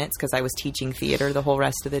 15 minutes because I was teaching theater the whole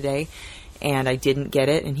rest of the day. And I didn't get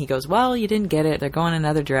it. And he goes, well, you didn't get it. They're going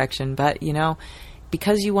another direction. But, you know,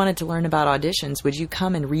 because you wanted to learn about auditions, would you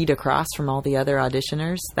come and read across from all the other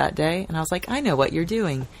auditioners that day? And I was like, I know what you're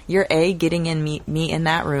doing. You're A, getting in me in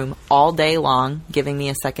that room all day long, giving me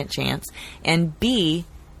a second chance. And B,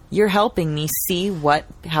 you're helping me see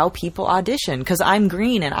how people audition, because I'm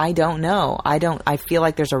green and I don't know. I feel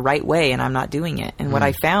like there's a right way and I'm not doing it. And what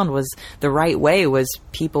I found was the right way was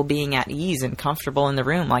people being at ease and comfortable in the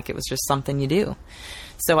room, like it was just something you do.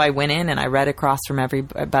 So I went in and I read across from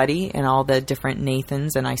everybody and all the different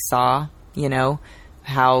Nathans, and I saw, you know,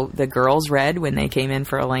 how the girls read when they came in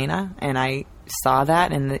for Elena, and I saw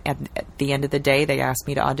that, and at the end of the day they asked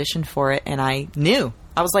me to audition for it, and I knew.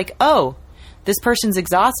 I was like, oh, this person's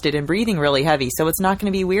exhausted and breathing really heavy, so it's not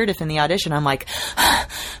going to be weird if in the audition I'm like,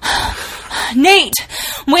 Nate,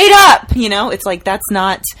 wait up! You know, it's like that's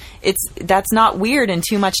not weird and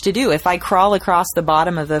too much to do. If I crawl across the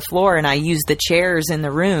bottom of the floor and I use the chairs in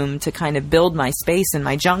the room to kind of build my space in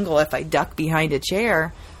my jungle, if I duck behind a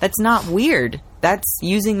chair, that's not weird. That's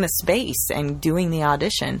using the space and doing the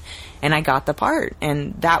audition. And I got the part.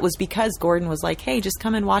 And that was because Gordon was like, hey, just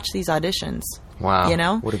come and watch these auditions. Wow. You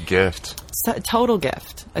know? What a gift. It's a total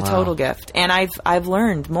gift. Total gift. And I've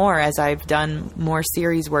learned more as I've done more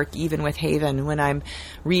series work, even with Haven, when I'm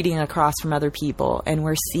reading across from other people and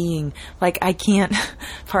we're seeing, like, I can't,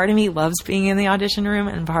 part of me loves being in the audition room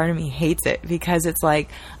and part of me hates it, because it's like,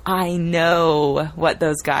 I know what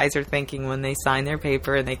those guys are thinking when they sign their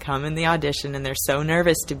paper and they come in the audition and they're so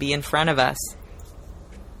nervous to be in front of us.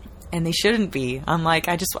 And they shouldn't be. I'm like,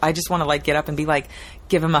 I just want to, like, get up and be like,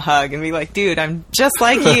 give him a hug and be like, dude, I'm just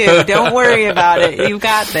like you. Don't worry about it. You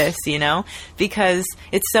got this, you know? Because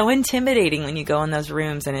it's so intimidating when you go in those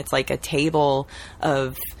rooms and it's like a table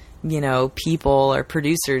of, you know, people or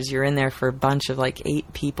producers. You're in there for a bunch of like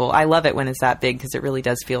 8 people. I love it when it's that big because it really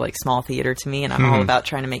does feel like small theater to me. And I'm all about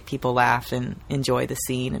trying to make people laugh and enjoy the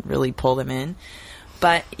scene and really pull them in.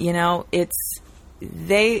 But, you know,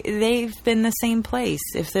 they've been the same place.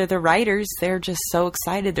 If they're the writers, they're just so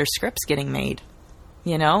excited their script's getting made.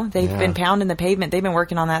 You know, they've been pounding the pavement. They've been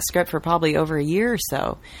working on that script for probably over a year or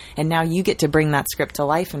so. And now you get to bring that script to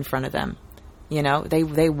life in front of them. You know, they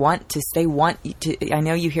want to, I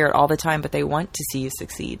know you hear it all the time, but they want to see you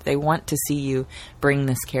succeed. They want to see you bring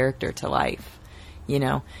this character to life. You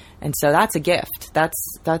know, And so that's a gift.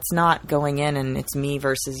 That's not going in and it's me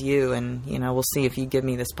versus you, and we'll see if you give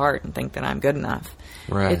me this part and think that I'm good enough.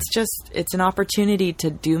 Right. It's an opportunity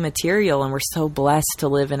to do material, and we're so blessed to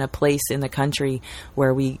live in a place in the country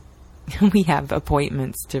where we have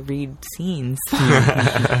appointments to read scenes.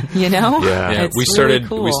 Yeah. It's we really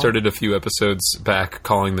cool. We started a few episodes back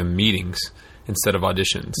calling them meetings instead of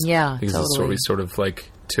auditions. Yeah, because totally. we sort of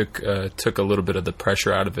like took a little bit of the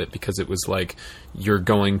pressure out of it, because it was like you're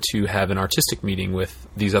going to have an artistic meeting with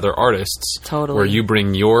these other artists, totally, where you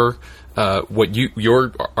bring your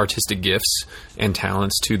artistic gifts and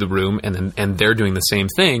talents to the room, and they're doing the same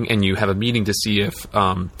thing, and you have a meeting to see if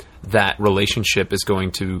that relationship is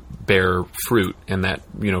going to bear fruit, and that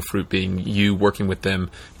fruit being you working with them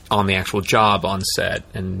on the actual job on set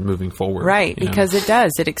and moving forward. Right, because it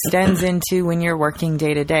does. It extends into when you're working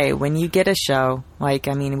day to day. When you get a show,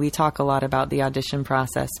 we talk a lot about the audition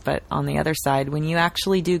process, but on the other side, when you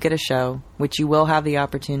actually do get a show, which you will have the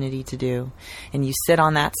opportunity to do, and you sit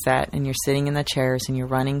on that set and you're sitting in the chairs and you're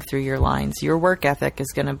running through your lines, your work ethic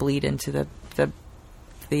is going to bleed into the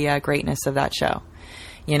greatness of that show.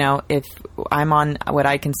 If I'm on what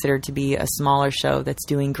I consider to be a smaller show that's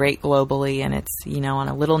doing great globally, and it's, on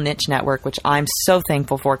a little niche network, which I'm so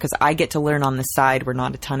thankful for, because I get to learn on the side where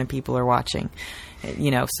not a ton of people are watching,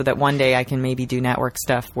 so that one day I can maybe do network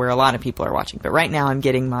stuff where a lot of people are watching. But right now I'm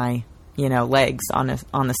getting my, legs on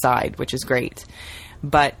the side, which is great.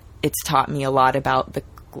 But it's taught me a lot about the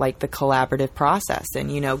collaborative process,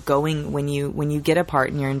 and going when you get a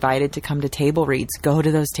part and you're invited to come to table reads, go to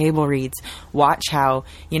those table reads, watch how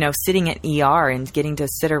sitting at ER and getting to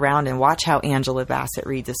sit around and watch how Angela Bassett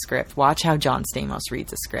reads a script, watch how John Stamos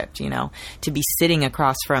reads a script, to be sitting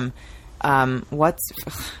across from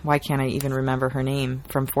why can't I even remember her name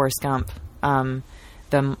from Forrest Gump,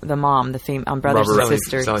 the mom, the brothers and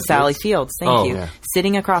sisters, Sally Fields. Thank you. Yeah.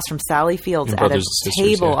 Sitting across from Sally Fields at a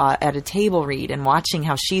table, at a table read, and watching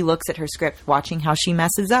how she looks at her script, watching how she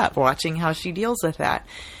messes up, watching how she deals with that.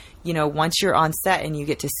 Once you're on set and you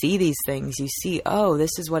get to see these things, you see, oh,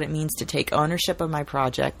 this is what it means to take ownership of my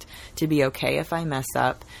project, to be okay if I mess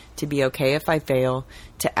up, to be okay if I fail,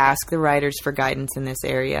 to ask the writers for guidance in this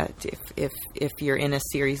area. If you're in a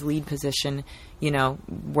series lead position,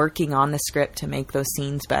 working on the script to make those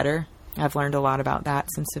scenes better. I've learned a lot about that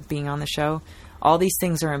since being on the show. All these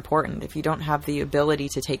things are important. If you don't have the ability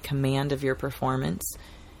to take command of your performance,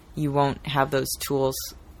 you won't have those tools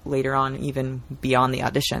later on, even beyond the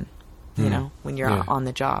audition, when you're on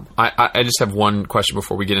the job. I just have one question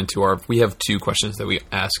before we get into we have two questions that we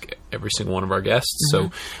ask every single one of our guests. Mm-hmm.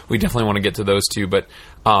 So we definitely want to get to those two, but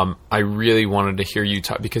I really wanted to hear you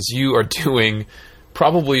talk, because you are doing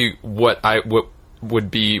probably what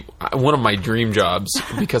would be one of my dream jobs,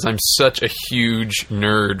 because I'm such a huge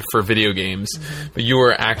nerd for video games. Mm-hmm. But you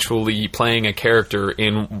are actually playing a character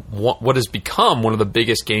in what has become one of the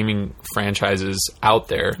biggest gaming franchises out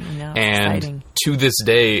there, and exciting. To this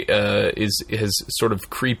day has sort of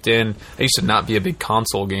creeped in. I used to not be a big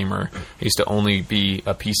console gamer. I used to only be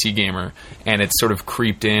a PC gamer, and it's sort of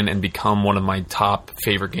creeped in and become one of my top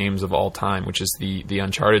favorite games of all time, which is the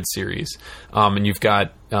Uncharted series. And you've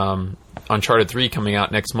got Uncharted 3 coming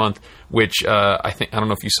out next month, which I don't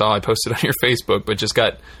know if you saw, I posted on your Facebook, but just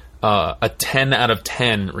got a 10 out of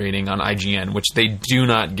 10 rating on IGN, which they do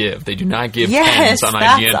not give. They do not give 10s on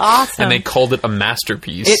IGN. Awesome. And they called it a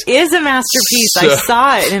masterpiece. It is a masterpiece. I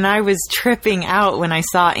saw it, and I was tripping out when I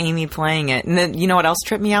saw Amy playing it. And then, you know what else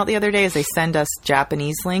tripped me out the other day is they send us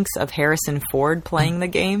Japanese links of Harrison Ford playing the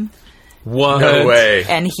game. What? No way.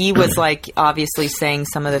 And he was obviously saying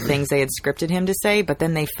some of the things they had scripted him to say, but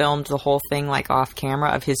then they filmed the whole thing off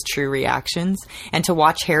camera of his true reactions. And to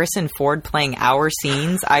watch Harrison Ford playing our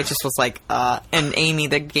scenes, I just was and Amy,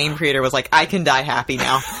 the game creator, was I can die happy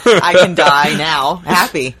now. I can die now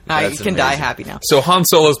happy. I can die happy now. So Han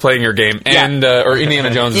Solo's playing your game, and or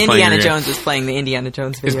Indiana Jones is playing your game. Indiana Jones is playing the Indiana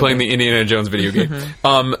Jones video game. Is playing the Indiana Jones video game.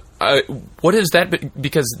 What is that?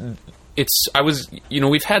 Because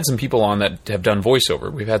we've had some people on that have done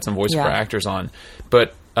voiceover. We've had some voiceover actors on,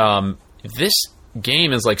 but this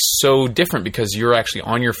game is so different, because you're actually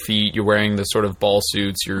on your feet, you're wearing the sort of ball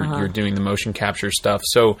suits, you're doing the motion capture stuff.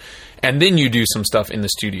 So, and then you do some stuff in the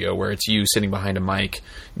studio where it's you sitting behind a mic,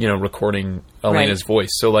 recording Elena's voice.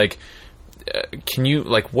 So can you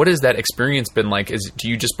what has that experience been like? Do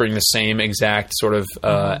you just bring the same exact sort of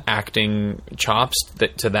acting chops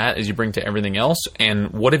to that as you bring to everything else?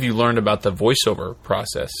 And what have you learned about the voiceover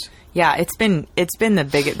process? Yeah, it's been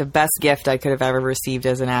the best gift I could have ever received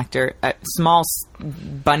as an actor. A small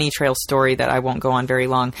bunny trail story that I won't go on very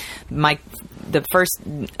long. The first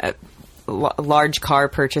large car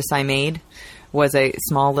purchase I made was a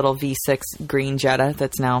small little V6 green Jetta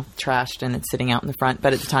that's now trashed and it's sitting out in the front.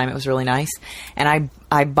 But at the time, it was really nice. And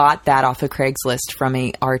I bought that off of Craigslist from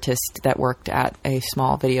a artist that worked at a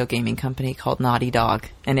small video gaming company called Naughty Dog.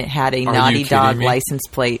 And it had a Naughty Dog license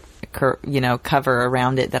plate, cover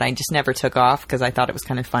around it that I just never took off because I thought it was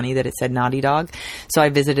kind of funny that it said Naughty Dog. So I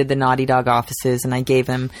visited the Naughty Dog offices and I gave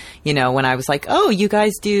them, when I was like, oh, you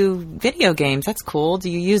guys do video games. That's cool. Do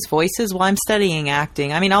you use voices? Well, I'm studying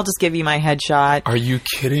acting. I mean, I'll just give you my headshot. Are you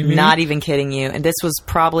kidding me? Not even kidding you. And this was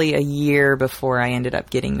probably a year before I ended up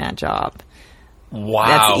getting that job. Wow.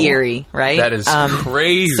 That's eerie, right? That is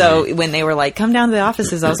crazy. So when they were like, come down to the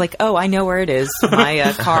offices, I was like, oh, I know where it is.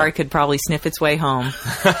 My car could probably sniff its way home.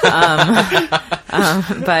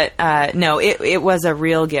 No, it was a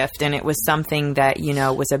real gift, and it was something that,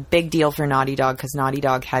 was a big deal for Naughty Dog because Naughty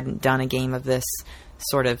Dog hadn't done a game of this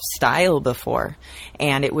sort of style before.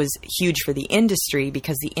 And it was huge for the industry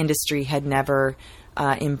because the industry had never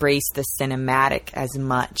embrace the cinematic as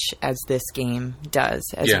much as this game does,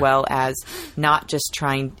 as well as not just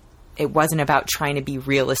it wasn't about trying to be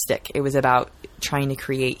realistic. It was about trying to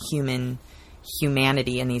create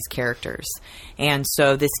humanity in these characters. And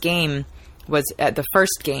so this game was the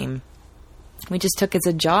first game we just took as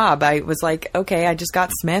a job. I was like, okay, I just got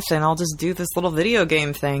Smith and I'll just do this little video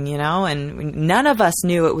game thing, and none of us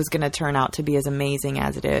knew it was going to turn out to be as amazing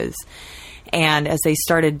as it is. And as they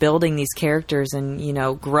started building these characters and,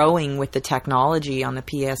 growing with the technology on the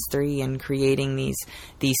PS3 and creating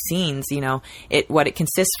these scenes, what it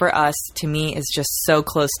consists for us, to me, is just so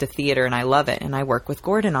close to theater, and I love it. And I work with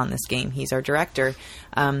Gordon on this game. He's our director.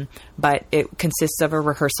 But it consists of a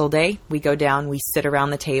rehearsal day. We go down, we sit around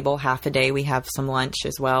the table half a day. We have some lunch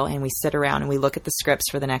as well, and we sit around and we look at the scripts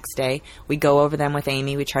for the next day. We go over them with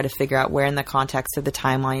Amy. We try to figure out where in the context of the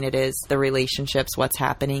timeline it is, the relationships, what's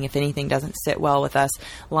happening, if anything doesn't sit well with us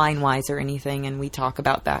line-wise or anything, and we talk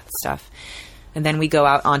about that stuff. And then we go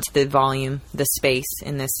out onto the volume, the space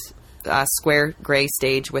in this square gray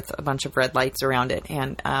stage with a bunch of red lights around it.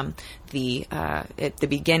 And at the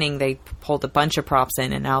beginning, they pulled a bunch of props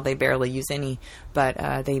in, and now they barely use any.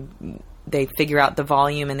 But they figure out the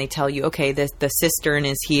volume, and they tell you, okay, the cistern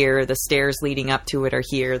is here, the stairs leading up to it are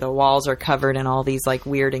here, the walls are covered in all these like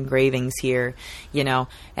weird engravings here,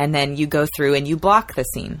 And then you go through and you block the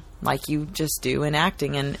scene like you just do in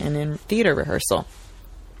acting and in theater rehearsal.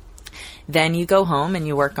 Then you go home and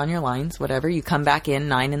you work on your lines, whatever. You come back in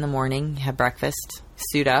 9 a.m, have breakfast,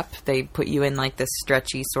 suit up. They put you in like this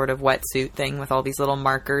stretchy sort of wetsuit thing with all these little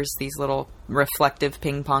markers, these little reflective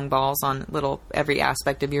ping pong balls on every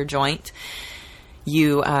aspect of your joint.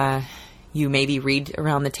 You maybe read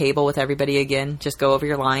around the table with everybody again, just go over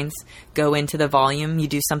your lines, go into the volume. You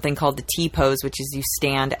do something called the T pose, which is you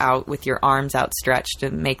stand out with your arms outstretched to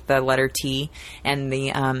make the letter T. And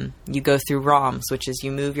you go through ROMs, which is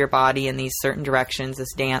you move your body in these certain directions,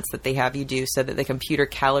 this dance that they have you do so that the computer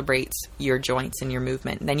calibrates your joints and your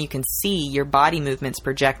movement. And then you can see your body movements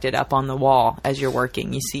projected up on the wall as you're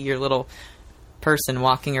working. You see your little person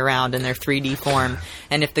walking around in their 3D form,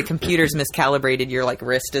 and if the computer's miscalibrated, your like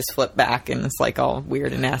wrist is flipped back and it's like all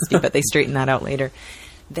weird and nasty, but they straighten that out later.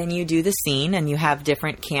 Then you do the scene, and you have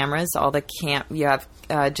different cameras. You have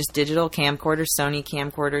just digital camcorders, Sony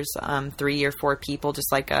camcorders, 3 or 4 people,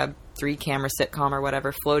 just like a 3-camera sitcom or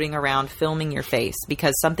whatever, floating around filming your face,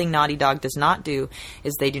 because something Naughty Dog does not do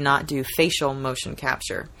is they do not do facial motion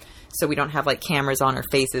capture. So we don't have like cameras on our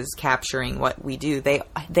faces capturing what we do.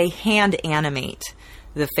 They hand animate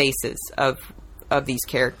the faces of these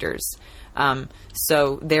characters.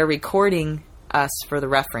 So they're recording us for the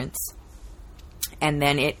reference, and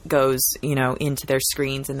then it goes, into their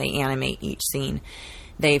screens, and they animate each scene.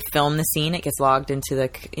 They film the scene. It gets logged into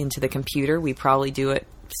the computer. We probably do it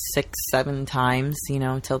 6-7 times,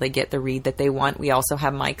 until they get the read that they want. We also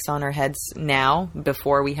have mics on our heads now.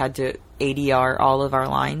 Before we had to ADR all of our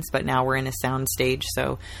lines, but now we're in a sound stage,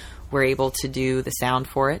 so we're able to do the sound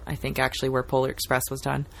for it. I think actually where Polar Express was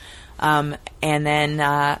done. And then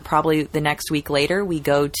probably the next week later, we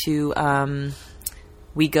go to the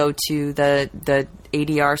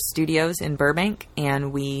ADR studios in Burbank,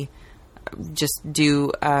 and we just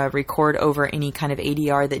do record over any kind of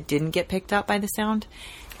ADR that didn't get picked up by the sound.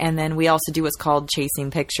 And then we also do what's called chasing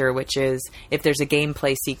picture, which is if there's a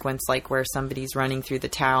gameplay sequence like where somebody's running through the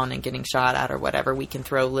town and getting shot at or whatever, we can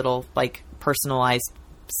throw little like personalized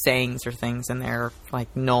sayings or things in there,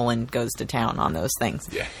 like Nolan goes to town on those things.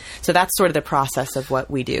 Yeah. So that's sort of the process of what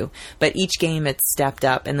we do. But each game it's stepped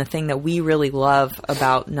up, and the thing that we really love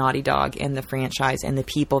about Naughty Dog and the franchise and the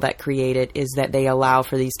people that create it is that they allow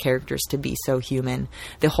for these characters to be so human.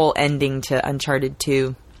 The whole ending to Uncharted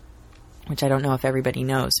 2 which I don't know if everybody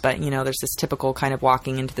knows, but, you know, there's this typical kind of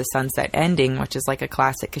walking into the sunset ending, which is like a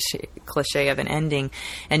classic cliche of an ending.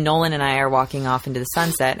 And Nolan and I are walking off into the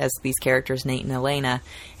sunset as these characters, Nate and Elena.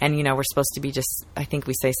 And, you know, we're supposed to be just, I think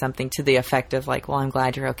we say something to the effect of like, well, I'm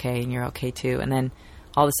glad you're okay and you're okay too. And then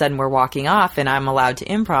all of a sudden we're walking off and I'm allowed to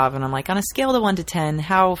improv. And I'm like, on a scale of 1 to 10,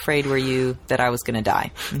 how afraid were you that I was going to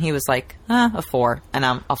die? And he was like, a 4. And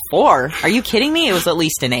I'm, a 4? Are you kidding me? It was at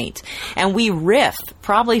least an 8. And we riff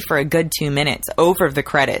probably for a good 2 minutes over the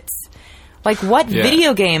credits. Like, what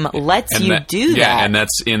video game lets you do that? Yeah, and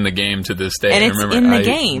that's in the game to this day. And it's in the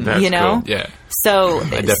game, you know? Cool. Yeah. So I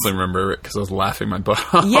definitely remember it because I was laughing my butt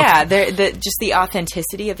off. Yeah, just the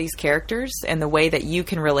authenticity of these characters and the way that you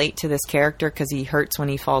can relate to this character because he hurts when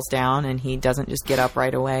he falls down and he doesn't just get up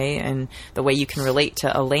right away, and the way you can relate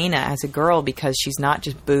to Elena as a girl because she's not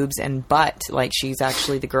just boobs and butt, like she's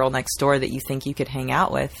actually the girl next door that you think you could hang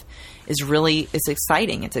out with, it's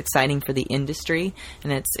exciting. It's exciting for the industry,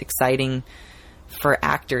 and it's exciting for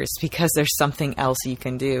actors because there's something else you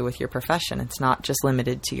can do with your profession. It's not just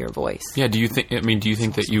limited to your voice. Yeah. Do you think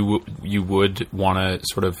that you would want to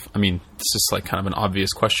sort of, I mean, this is like kind of an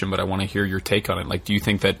obvious question, but I want to hear your take on it. Like, do you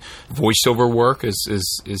think that voiceover work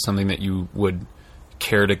is something that you would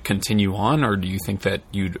care to continue on, or do you think that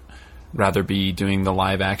you'd rather be doing the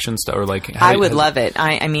live action stuff, or like? I would love it.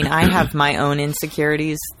 I mean, I have my own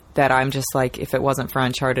insecurities that I'm just like, if it wasn't for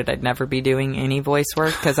Uncharted, I'd never be doing any voice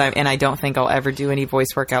work and I don't think I'll ever do any voice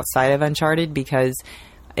work outside of Uncharted because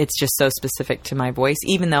it's just so specific to my voice,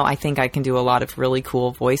 even though I think I can do a lot of really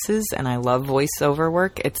cool voices and I love voiceover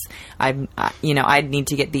work. I'd need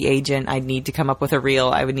to get the agent. I'd need to come up with a reel.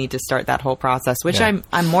 I would need to start that whole process, which I'm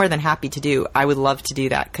more than happy to do. I would love to do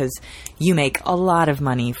that because you make a lot of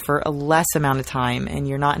money for a less amount of time and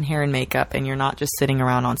you're not in hair and makeup and you're not just sitting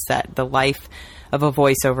around on set. The life of a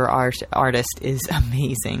voiceover artist is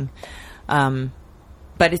amazing.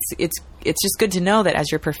 But it's just good to know that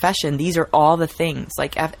as your profession, these are all the things.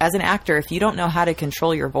 Like as an actor, if you don't know how to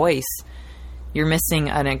control your voice, you're missing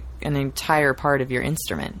an entire part of your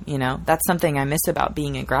instrument. You know, that's something I miss about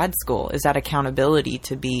being in grad school, is that accountability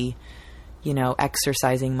to be, you know,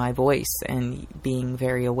 exercising my voice and being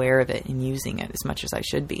very aware of it and using it as much as I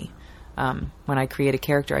should be. When I create a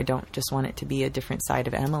character, I don't just want it to be a different side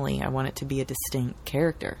of Emily. I want it to be a distinct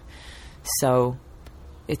character. So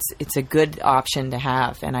it's a good option to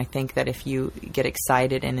have. And I think that if you get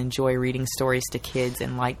excited and enjoy reading stories to kids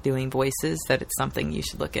and like doing voices, that it's something you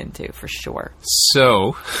should look into for sure.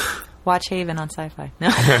 So watch Haven on Sci-Fi.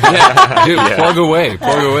 No. Plug away.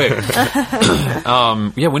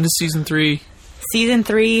 When does season 3? Season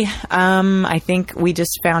 3, I think we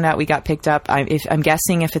just found out we got picked up. I'm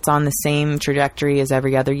guessing if it's on the same trajectory as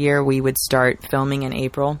every other year, we would start filming in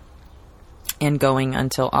April and going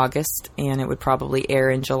until August, and it would probably air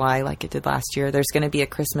in July like it did last year. There's going to be a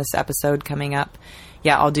Christmas episode coming up.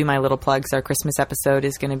 Yeah, I'll do my little plugs. Our Christmas episode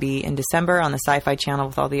is going to be in December on the Sci-Fi Channel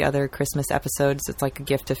with all the other Christmas episodes. It's like a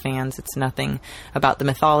gift to fans. It's nothing about the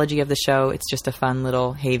mythology of the show. It's just a fun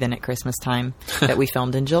little Haven at Christmas time that we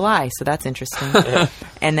filmed in July. So that's interesting.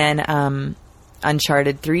 And then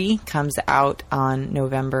Uncharted 3 comes out on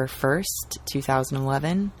November 1st,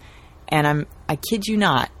 2011. And I kid you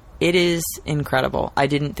not, it is incredible. I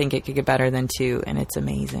didn't think it could get better than 2, and it's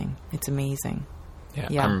amazing. It's amazing.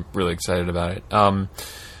 Yeah, I'm really excited about it.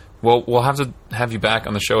 Well, we'll have to have you back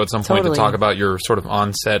on the show at some point to talk about your sort of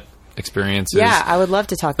on-set experiences. Yeah, I would love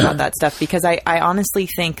to talk about that stuff because I honestly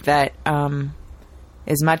think that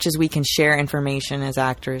as much as we can share information as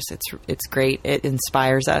actors, it's great. It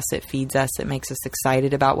inspires us. It feeds us. It makes us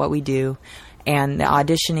excited about what we do. And the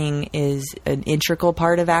auditioning is an integral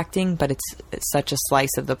part of acting, but it's such a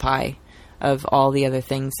slice of the pie of all the other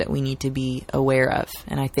things that we need to be aware of.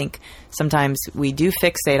 And I think sometimes we do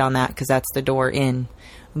fixate on that because that's the door in.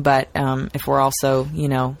 But if we're also, you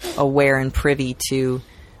know, aware and privy to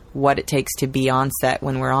what it takes to be on set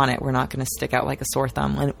when we're on it, we're not going to stick out like a sore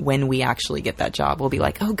thumb when we actually get that job. We'll be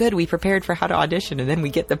like, oh, good, we prepared for how to audition, and then we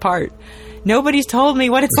get the part. Nobody's told me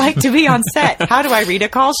what it's like to be on set. How do I read a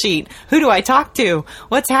call sheet? Who do I talk to?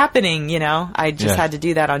 What's happening? You know, I just had to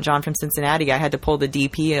do that on John from Cincinnati. I had to pull the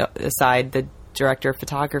DP aside, the director of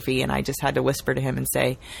photography, and I just had to whisper to him and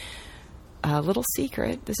say, a little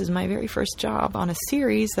secret, this is my very first job on a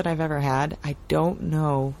series that I've ever had. I don't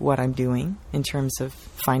know what I'm doing in terms of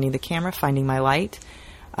finding the camera, finding my light.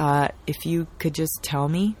 If you could just tell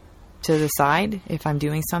me to the side if I'm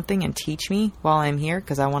doing something and teach me while I'm here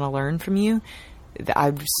because I want to learn from you, I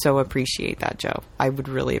would so appreciate that, Joe. I would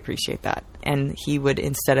really appreciate that. And he would,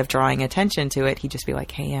 instead of drawing attention to it, he'd just be like,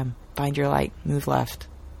 hey, Em, find your light, move left.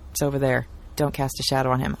 It's over there. Don't cast a shadow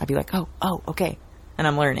on him. I'd be like, oh, okay. and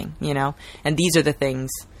I'm learning, and these are the things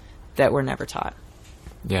that were never taught.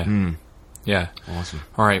 Yeah. Yeah. Awesome.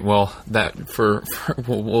 All right. Well,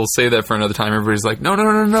 we'll save that for another time. Everybody's like, no,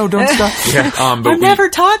 don't stop. I've never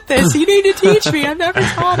taught this. You need to teach me. I've never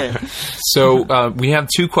taught it. So we have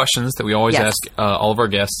two questions that we always Yes. ask all of our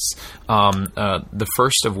guests. The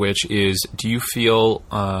first of which is, do you feel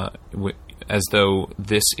as though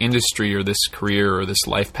this industry or this career or this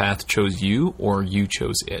life path chose you, or you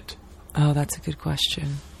chose it? Oh, that's a good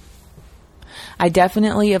question. I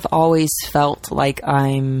definitely have always felt like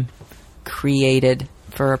I'm created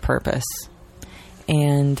for a purpose.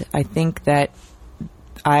 And I think that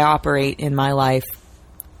I operate in my life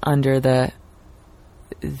under the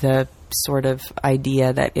sort of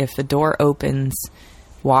idea that if a door opens,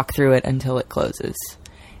 walk through it until it closes.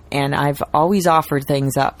 And I've always offered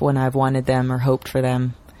things up when I've wanted them or hoped for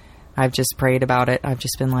them. I've just prayed about it. I've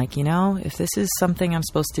just been like, if this is something I'm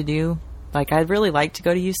supposed to do, like I'd really like to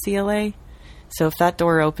go to UCLA. So if that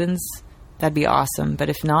door opens, that'd be awesome. But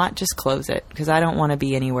if not, just close it, because I don't want to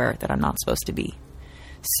be anywhere that I'm not supposed to be.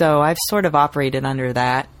 So I've sort of operated under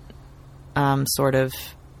that sort of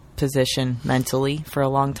position mentally for a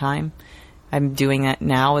long time. I'm doing it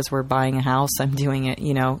now as we're buying a house. I'm doing it,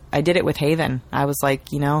 I did it with Haven. I was like,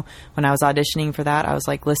 when I was auditioning for that, I was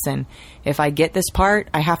like, listen, if I get this part,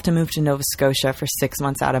 I have to move to Nova Scotia for 6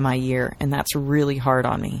 months out of my year. And that's really hard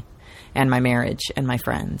on me and my marriage and my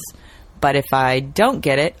friends. But if I don't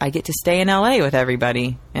get it, I get to stay in LA with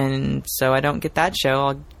everybody. And so I don't get that show,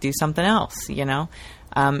 I'll do something else,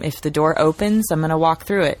 If the door opens, I'm going to walk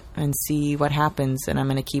through it and see what happens. And I'm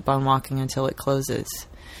going to keep on walking until it closes.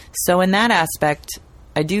 So in that aspect,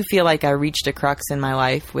 I do feel like I reached a crux in my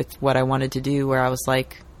life with what I wanted to do, where I was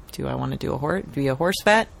like, do I want to be a horse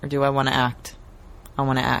vet, or do I want to act? I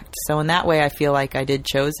want to act. So in that way, I feel like I did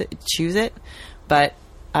choose it. But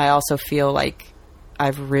I also feel like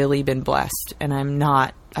I've really been blessed, and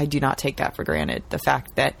I do not take that for granted. The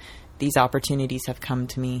fact that these opportunities have come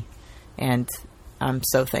to me, and I'm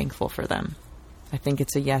so thankful for them. I think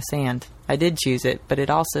it's a yes and. I did choose it, but it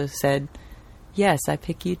also said, yes, I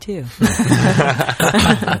pick you too.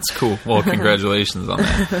 That's cool. Well, congratulations on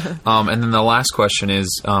that. And then the last question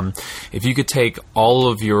is, if you could take all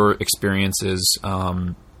of your experiences,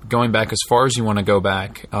 going back as far as you want to go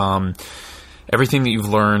back, everything that you've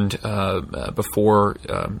learned before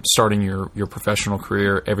starting your professional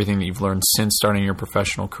career, everything that you've learned since starting your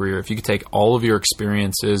professional career, if you could take all of your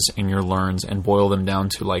experiences and your learns and boil them down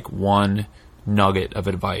to like one nugget of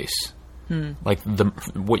advice, like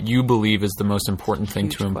what you believe is the most important thing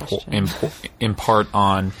to impart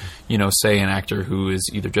on, say an actor who is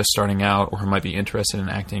either just starting out or who might be interested in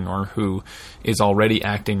acting or who is already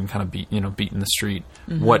acting and kind of beating the street.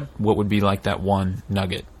 Mm-hmm. What would be like that one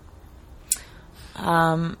nugget?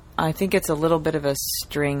 I think it's a little bit of a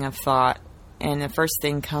string of thought, and the first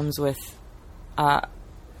thing comes with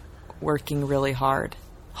working really hard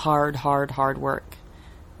work.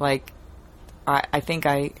 Like, I think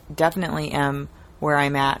I definitely am where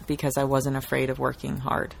I'm at because I wasn't afraid of working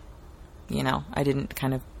hard. I didn't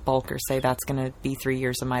kind of bulk or say that's going to be 3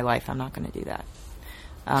 years of my life. I'm not going to do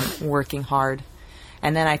that. Working hard.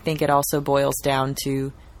 And then I think it also boils down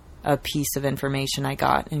to a piece of information I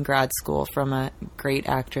got in grad school from a great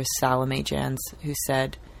actress, Salome Jans, who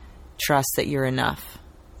said, trust that you're enough.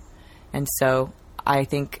 And so I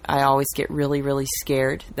think I always get really, really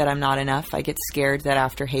scared that I'm not enough. I get scared that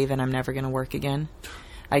after Haven, I'm never going to work again.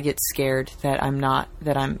 I get scared that I'm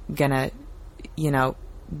going to,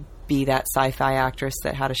 be that sci-fi actress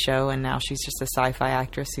that had a show and now she's just a sci-fi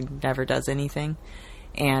actress who never does anything.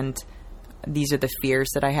 And these are the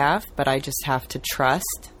fears that I have, but I just have to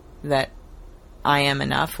trust that I am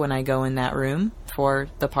enough when I go in that room for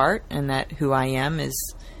the part, and that who I am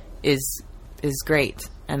is great,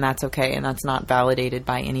 and that's okay, and that's not validated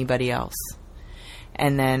by anybody else.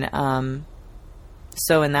 And then,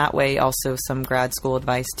 so in that way, also some grad school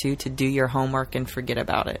advice too, to do your homework and forget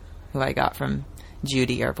about it, who I got from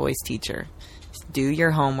Judy, our voice teacher. Just do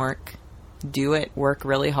your homework, do it, work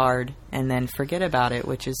really hard, and then forget about it,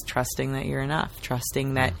 which is trusting that you're enough,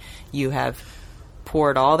 trusting that you have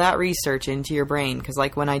poured all that research into your brain. Because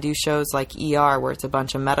like when I do shows like ER where it's a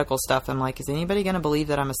bunch of medical stuff, I'm like, is anybody going to believe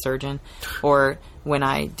that I'm a surgeon? Or when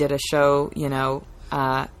I did a show,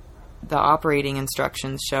 the operating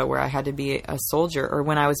instructions show where I had to be a soldier, or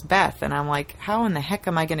when I was Beth, and I'm like, how in the heck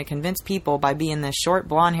am I going to convince people by being this short,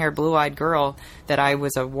 blonde-haired, blue-eyed girl that I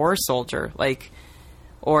was a war soldier? Like,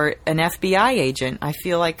 or an FBI agent. I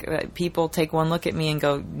feel like people take one look at me and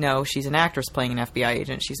go, no, she's an actress playing an FBI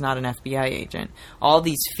agent. She's not an FBI agent. All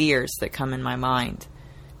these fears that come in my mind.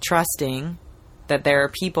 Trusting that there are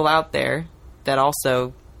people out there that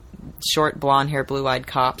also short, blonde-haired, blue-eyed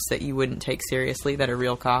cops that you wouldn't take seriously that are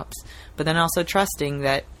real cops. But then also trusting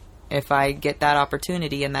that if I get that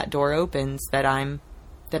opportunity and that door opens, that I'm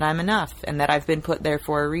enough and that I've been put there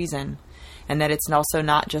for a reason. And that it's also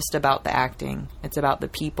not just about the acting. It's about the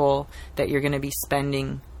people that you're going to be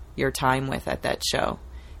spending your time with at that show.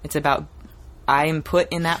 It's about, I am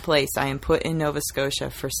put in that place. I am put in Nova Scotia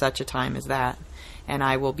for such a time as that. And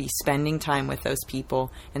I will be spending time with those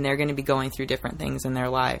people, and they're going to be going through different things in their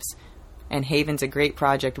lives. And Haven's a great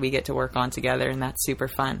project we get to work on together, and that's super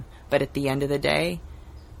fun. But at the end of the day,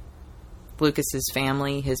 Lucas's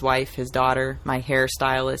family, his wife, his daughter, my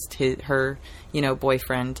hairstylist, her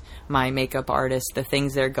boyfriend, my makeup artist, the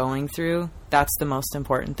things they're going through, that's the most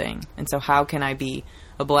important thing. And so how can I be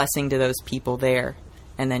a blessing to those people there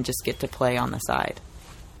and then just get to play on the side?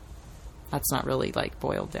 That's not really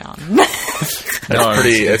boiled down.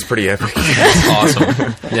 It's pretty epic. That's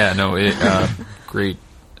awesome. Yeah, no, great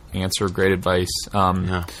answer, great advice.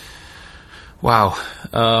 Wow.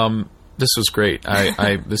 This was great.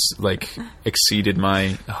 This exceeded my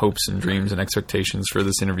hopes and dreams and expectations for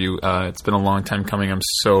this interview. It's been a long time coming. I'm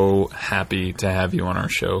so happy to have you on our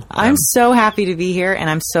show. I'm so happy to be here, and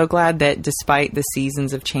I'm so glad that despite the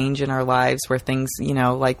seasons of change in our lives where things,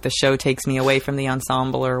 like the show takes me away from the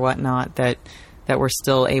ensemble or whatnot, that we're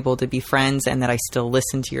still able to be friends and that I still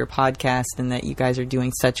listen to your podcast and that you guys are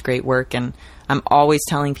doing such great work. And I'm always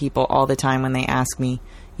telling people all the time when they ask me,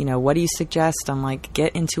 what do you suggest? I'm like,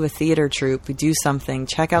 get into a theater troupe, do something,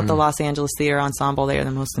 check out the Los Angeles Theater Ensemble. They are the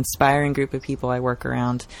most inspiring group of people I work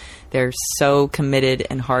around. They're so committed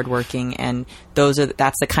and hardworking, and that's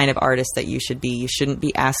the kind of artist that you should be. You shouldn't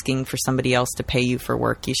be asking for somebody else to pay you for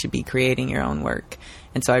work. You should be creating your own work.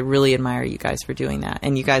 And so I really admire you guys for doing that.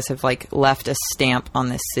 And you guys have left a stamp on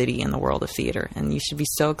this city in the world of theater. And you should be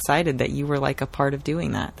so excited that you were a part of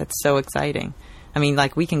doing that. That's so exciting. I mean,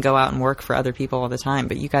 we can go out and work for other people all the time,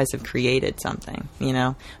 but you guys have created something,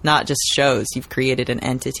 not just shows. You've created an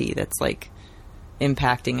entity that's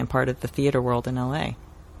impacting and part of the theater world in LA.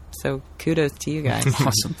 So kudos to you guys.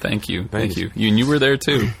 Awesome. Thank you. Thank you. You were there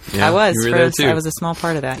too. Yeah. I was. You were there too. I was a small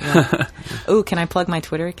part of that. Yeah. Oh, can I plug my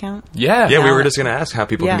Twitter account? Yeah. Yeah, we were just going to ask how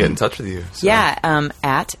people can get in touch with you. So. Yeah.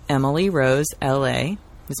 At Emily Rose LA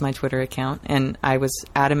is my Twitter account, and I was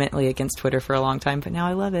adamantly against Twitter for a long time, but now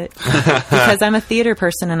I love it because I'm a theater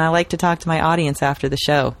person and I like to talk to my audience after the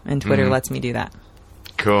show, and Twitter lets me do that.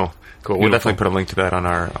 Cool. We'll definitely put a link to that on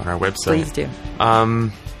our website. Please do.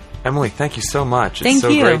 Emily, thank you so much. Thank it's so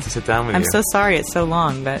you. great to sit down with you. I'm so sorry it's so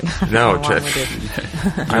long, but no,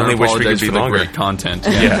 I only wish we could be for longer. The great content.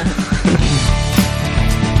 Yeah.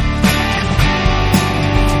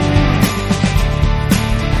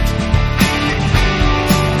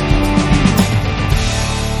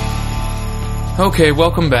 Okay,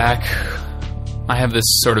 welcome back. I have this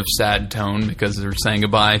sort of sad tone because we're saying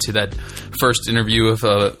goodbye to that first interview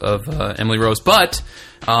of Emily Rose. But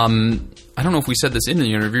I don't know if we said this in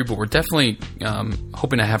the interview, but we're definitely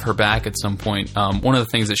hoping to have her back at some point. One of the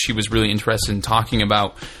things that she was really interested in talking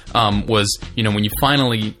about was, when you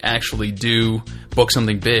finally actually do book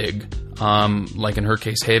something big, like in her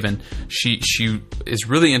case, Haven, she is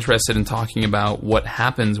really interested in talking about what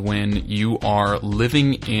happens when you are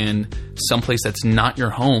living in someplace that's not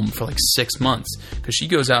your home for 6 months. Because she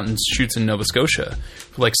goes out and shoots in Nova Scotia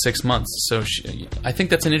for 6 months. So I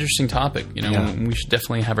think that's an interesting topic. We should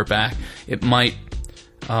definitely have her back. It might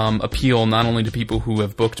appeal not only to people who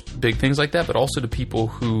have booked big things like that, but also to people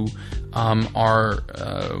who are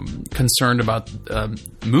concerned about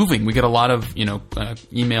moving. We get a lot of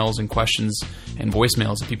emails and questions and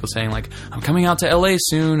voicemails of people saying I'm coming out to LA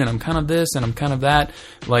soon, and I'm kind of this and I'm kind of that.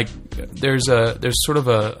 There's sort of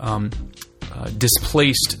a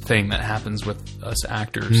displaced thing that happens with us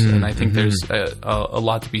actors, and I think there's a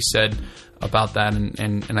lot to be said about that,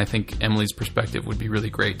 and I think Emily's perspective would be really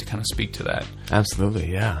great to kind of speak to that.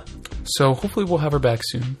 Absolutely, yeah. So hopefully we'll have her back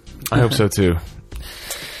soon. I hope so too.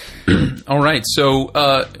 All right,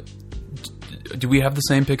 so do we have the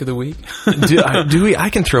same pick of the week? do we? I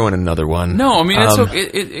can throw in another one. No, I mean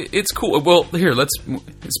it's cool. Well, here,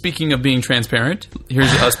 speaking of being transparent,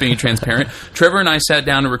 here's us being transparent. Trevor and I sat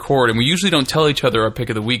down to record, and we usually don't tell each other our pick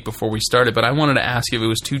of the week before we started, but I wanted to ask if it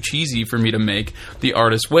was too cheesy for me to make The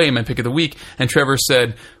Artist's Way my pick of the week, and Trevor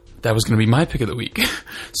said, that was going to be my pick of the week.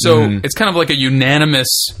 So it's kind of like a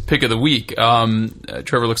unanimous pick of the week.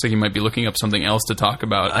 Trevor looks like he might be looking up something else to talk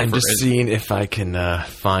about. I'm just seeing if I can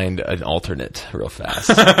find an alternate real fast.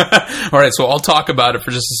 All right, so I'll talk about it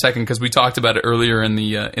for just a second because we talked about it earlier in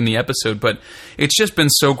the episode. But it's just been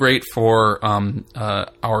so great for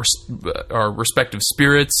our respective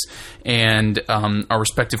spirits and our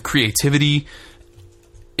respective creativity.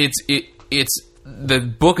 It's the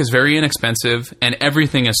book is very inexpensive and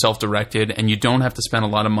everything is self-directed and you don't have to spend a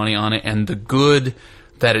lot of money on it, and the good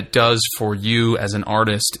that it does for you as an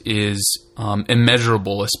artist is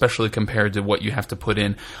immeasurable, especially compared to what you have to put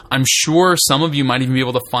in. I'm sure some of you might even be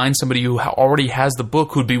able to find somebody who already has the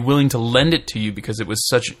book who'd be willing to lend it to you because it was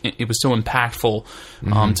so impactful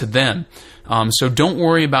to them. So don't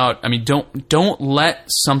worry about. I mean, don't let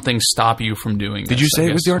something stop you from doing this. Did you say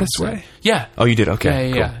it was The Artist's Way? Yeah. Oh, you did.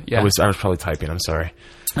 Okay. Yeah. Cool. I was probably typing. I'm sorry.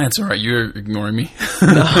 That's all right. You're ignoring me. It's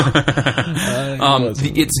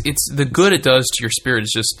the good it does to your spirit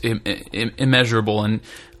is just immeasurable, and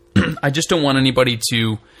I just don't want anybody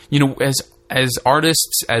to, as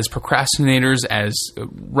artists, as procrastinators, as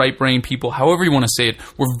right-brain people, however you want to say it,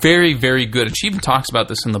 we're very, very good. And she even talks about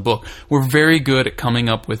this in the book. We're very good at coming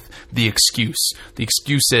up with the excuses,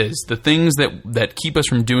 the things that keep us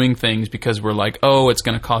from doing things because we're like, oh, it's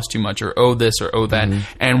going to cost too much, or oh, this, or oh, that.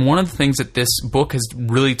 And one of the things that this book has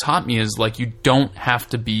really taught me is like, you don't have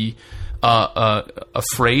to be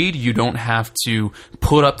afraid. You don't have to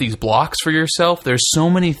put up these blocks for yourself. There's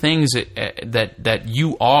so many things that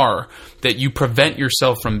you are that you prevent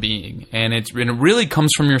yourself from being, and it really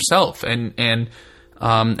comes from yourself. And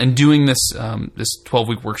doing this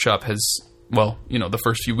 12-week workshop has, the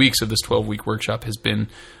first few weeks of this 12-week workshop has been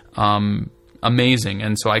amazing,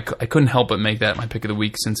 and so I couldn't help but make that my pick of the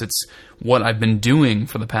week since it's what I've been doing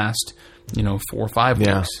for the past 4 or 5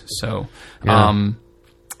 weeks. So. Yeah.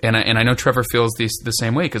 And I know Trevor feels the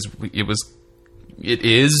same way because it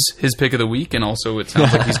is his pick of the week, and also it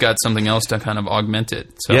sounds like he's got something else to kind of augment it.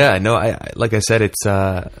 So. Yeah, no, I like I said, it's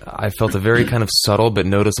I felt a very kind of subtle but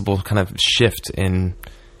noticeable kind of shift in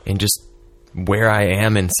just where I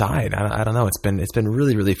am inside. I don't know. It's been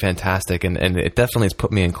really, really fantastic, and it definitely has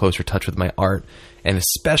put me in closer touch with my art, and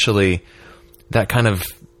especially that kind of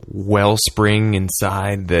wellspring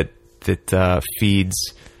inside that feeds.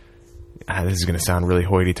 This is going to sound really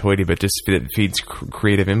hoity-toity, but just it feeds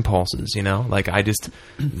creative impulses, Like I've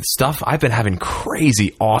been having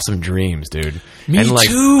crazy awesome dreams, dude. Me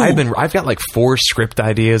too. I've got like 4 script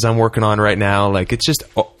ideas I'm working on right now. Like it's just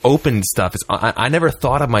open stuff. I never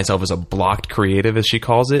thought of myself as a blocked creative, as she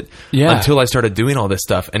calls it, until I started doing all this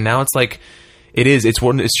stuff. And now it's like,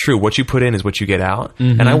 it's true. What you put in is what you get out.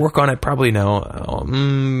 And I work on it probably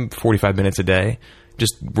 45 minutes a day.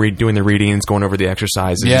 Just doing the readings, going over the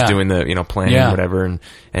exercises, just doing the planning, whatever,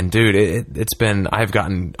 and dude, it's been, I've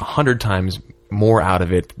gotten 100 times more out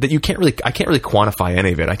of it that I can't really quantify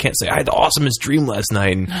any of it. I can't say I had the awesomest dream last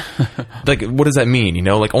night. And like, what does that mean?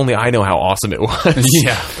 Like only I know how awesome it was.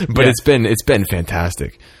 But it's been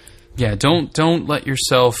fantastic. Yeah, don't let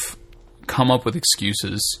yourself come up with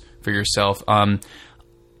excuses for yourself.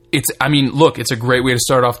 It's a great way to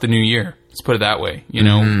start off the new year. Let's put it that way.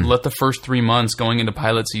 Let the first 3 months going into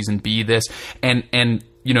pilot season be this. And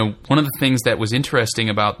one of the things that was interesting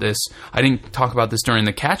about this, I didn't talk about this during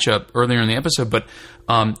the catch up earlier in the episode, but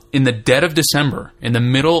in the dead of December, in the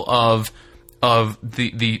middle of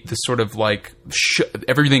the sort of like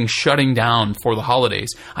everything shutting down for the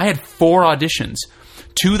holidays, I had 4 auditions.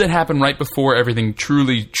 2 that happened right before everything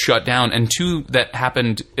truly shut down, and 2 that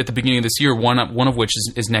happened at the beginning of this year, one of which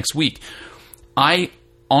is next week. I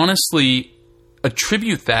honestly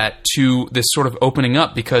attribute that to this sort of opening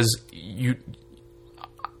up because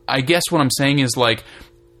I guess what I'm saying is like,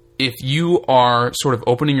 if you are sort of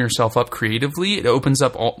opening yourself up creatively, it opens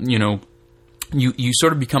up all, you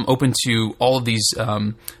sort of become open to all of these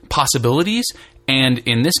possibilities, and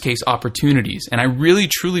in this case, opportunities. And I really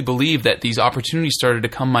truly believe that these opportunities started to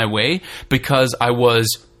come my way because I was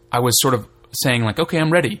sort of saying like, okay,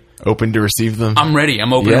 I'm ready. Open to receive them. I'm ready.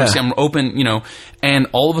 I'm open to receive. I'm open, and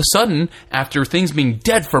all of a sudden, after things being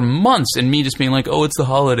dead for months and me just being like, oh, it's the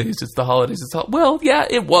holidays. Well, yeah,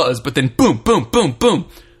 it was. But then boom, boom, boom, boom.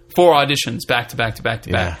 4 auditions back to back to back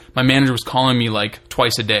to back. My manager was calling me like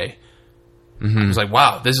twice a day. I was like,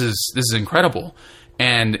 wow, this is incredible.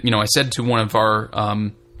 And, I said to one of our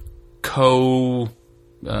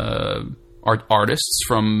artists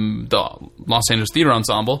from the Los Angeles Theater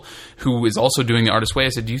Ensemble, who is also doing The Artist's Way, I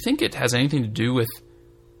said, do you think it has anything to do with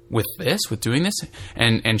doing this?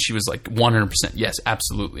 And she was like, 100%, yes,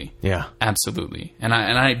 absolutely. Yeah. Absolutely. And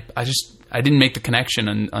I didn't make the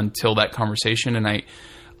connection until that conversation, and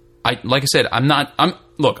like I said, I'm not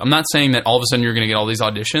saying that all of a sudden you're going to get all these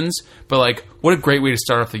auditions, but like, what a great way to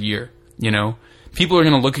start off the year, you know? People are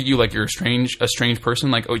going to look at you like you're a strange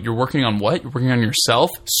person. Like, oh, you're working on what? You're working on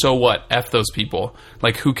yourself? So what? F those people.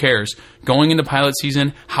 Like, who cares? Going into pilot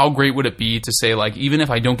season, how great would it be to say, like, even if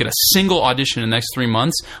I don't get a single audition in the next 3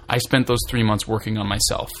 months, I spent those 3 months working on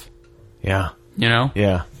myself. Yeah. You know?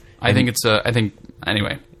 Yeah.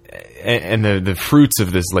 Anyway. And the fruits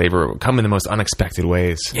of this labor come in the most unexpected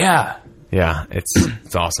ways. Yeah. Yeah,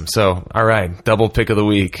 it's awesome. So, all right, double pick of the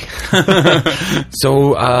week.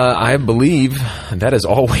 So, I believe that is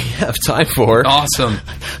all we have time for. Awesome.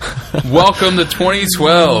 Welcome to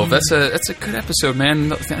 2012. That's a good episode,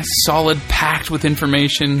 man. Solid, packed with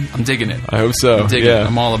information. I'm digging it. I hope so. I'm digging it.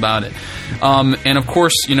 I'm all about it. And of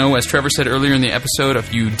course, you know, as Trevor said earlier in the episode,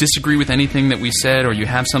 if you disagree with anything that we said, or you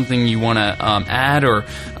have something you want to add, or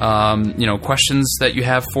you know, questions that you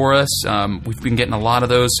have for us, we've been getting a lot of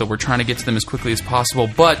those, so we're trying to get to them as quickly as possible.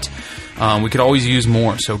 But we could always use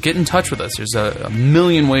more. So get in touch with us. There's a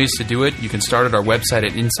million ways to do it. You can start at our website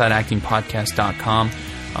at InsideActingPodcast.com.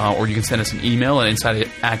 Or you can send us an email at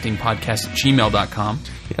InsideActingPodcast@gmail.com.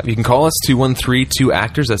 Yeah, you can call us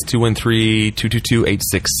 213-2-ACTORS. That's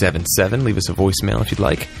 213-222-8677. Leave us a voicemail if you'd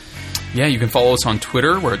like. Yeah, you can follow us on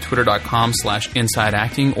Twitter. We're at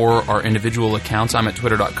twitter.com/InsideActing, or our individual accounts. I'm at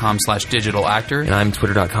twitter.com/DigitalActor. And I'm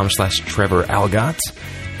twitter.com/Trevor Algott.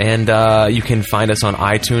 And you can find us on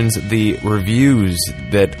iTunes. The reviews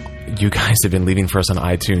that you guys have been leaving for us on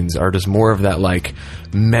iTunes are just more of that, like,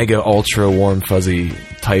 mega ultra warm fuzzy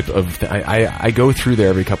type of I go through there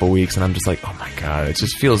every couple weeks and I'm just like, oh my god, it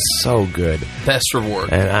just feels so good. Best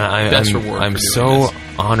reward. And I'm so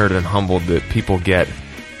honored and humbled that people get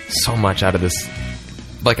so much out of this.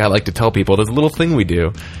 Like I like to tell people, there's a little thing we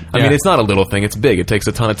do. I mean, it's not a little thing, it's big. It takes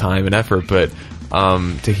a ton of time and effort, but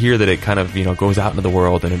to hear that it kind of, you know, goes out into the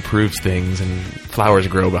world and improves things and flowers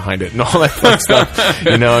grow behind it and all that fun stuff,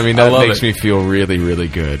 you know, I mean, that makes me feel really, really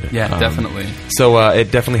good. Yeah, definitely. So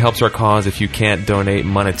it definitely helps our cause. If you can't donate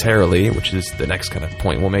monetarily, which is the next kind of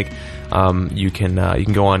point we'll make, you can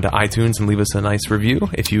go on to iTunes and leave us a nice review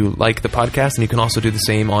if you like the podcast, and you can also do the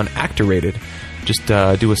same on Actor-Rated. Just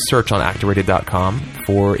do a search on actorrated.com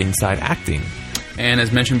for Inside Acting. And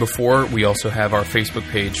as mentioned before, we also have our Facebook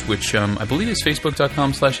page, which I believe is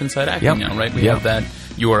facebook.com/InsideActing now, right? We have that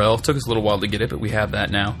URL. It took us a little while to get it, but we have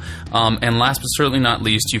that now. And last but certainly not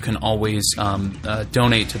least, you can always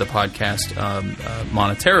donate to the podcast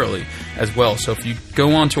monetarily as well. So if you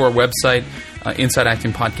go onto our website,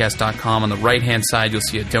 InsideActingPodcast.com, on the right-hand side, you'll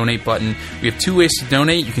see a donate button. We have two ways to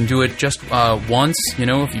donate. You can do it just once, you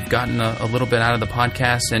know, if you've gotten a little bit out of the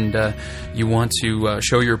podcast and you want to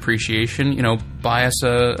show your appreciation, you know, buy us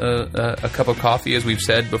a cup of coffee. As we've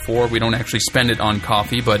said before, we don't actually spend it on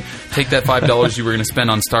coffee, but take that $5 you were going to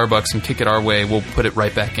spend on Starbucks and kick it our way. We'll put it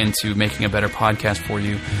right back into making a better podcast for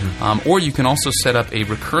you. Mm-hmm. Or you can also set up a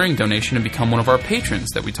recurring donation and become one of our patrons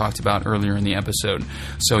that we talked about earlier in the episode.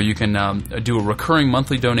 So you can do a recurring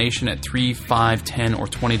monthly donation at $3, $5, $10, or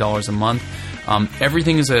 $20 a month.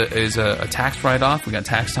 Everything is a tax write-off. We got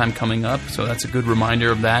tax time coming up, so that's a good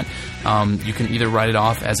reminder of that. You can either write it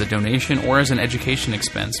off as a donation or as an education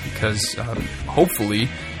expense, because hopefully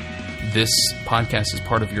this podcast is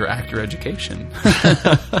part of your actor education.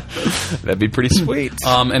 That'd be pretty sweet.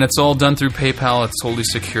 And it's all done through PayPal. It's totally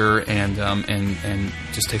secure and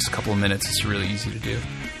just takes a couple of minutes. It's really easy to do.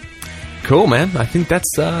 Cool, man. I think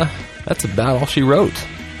that's about all she wrote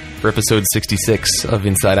for episode 66 of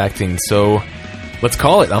Inside Acting. So let's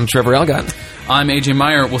call it. I'm Trevor Algott. I'm AJ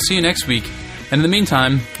Meyer. We'll see you next week. And in the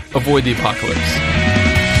meantime, avoid the apocalypse.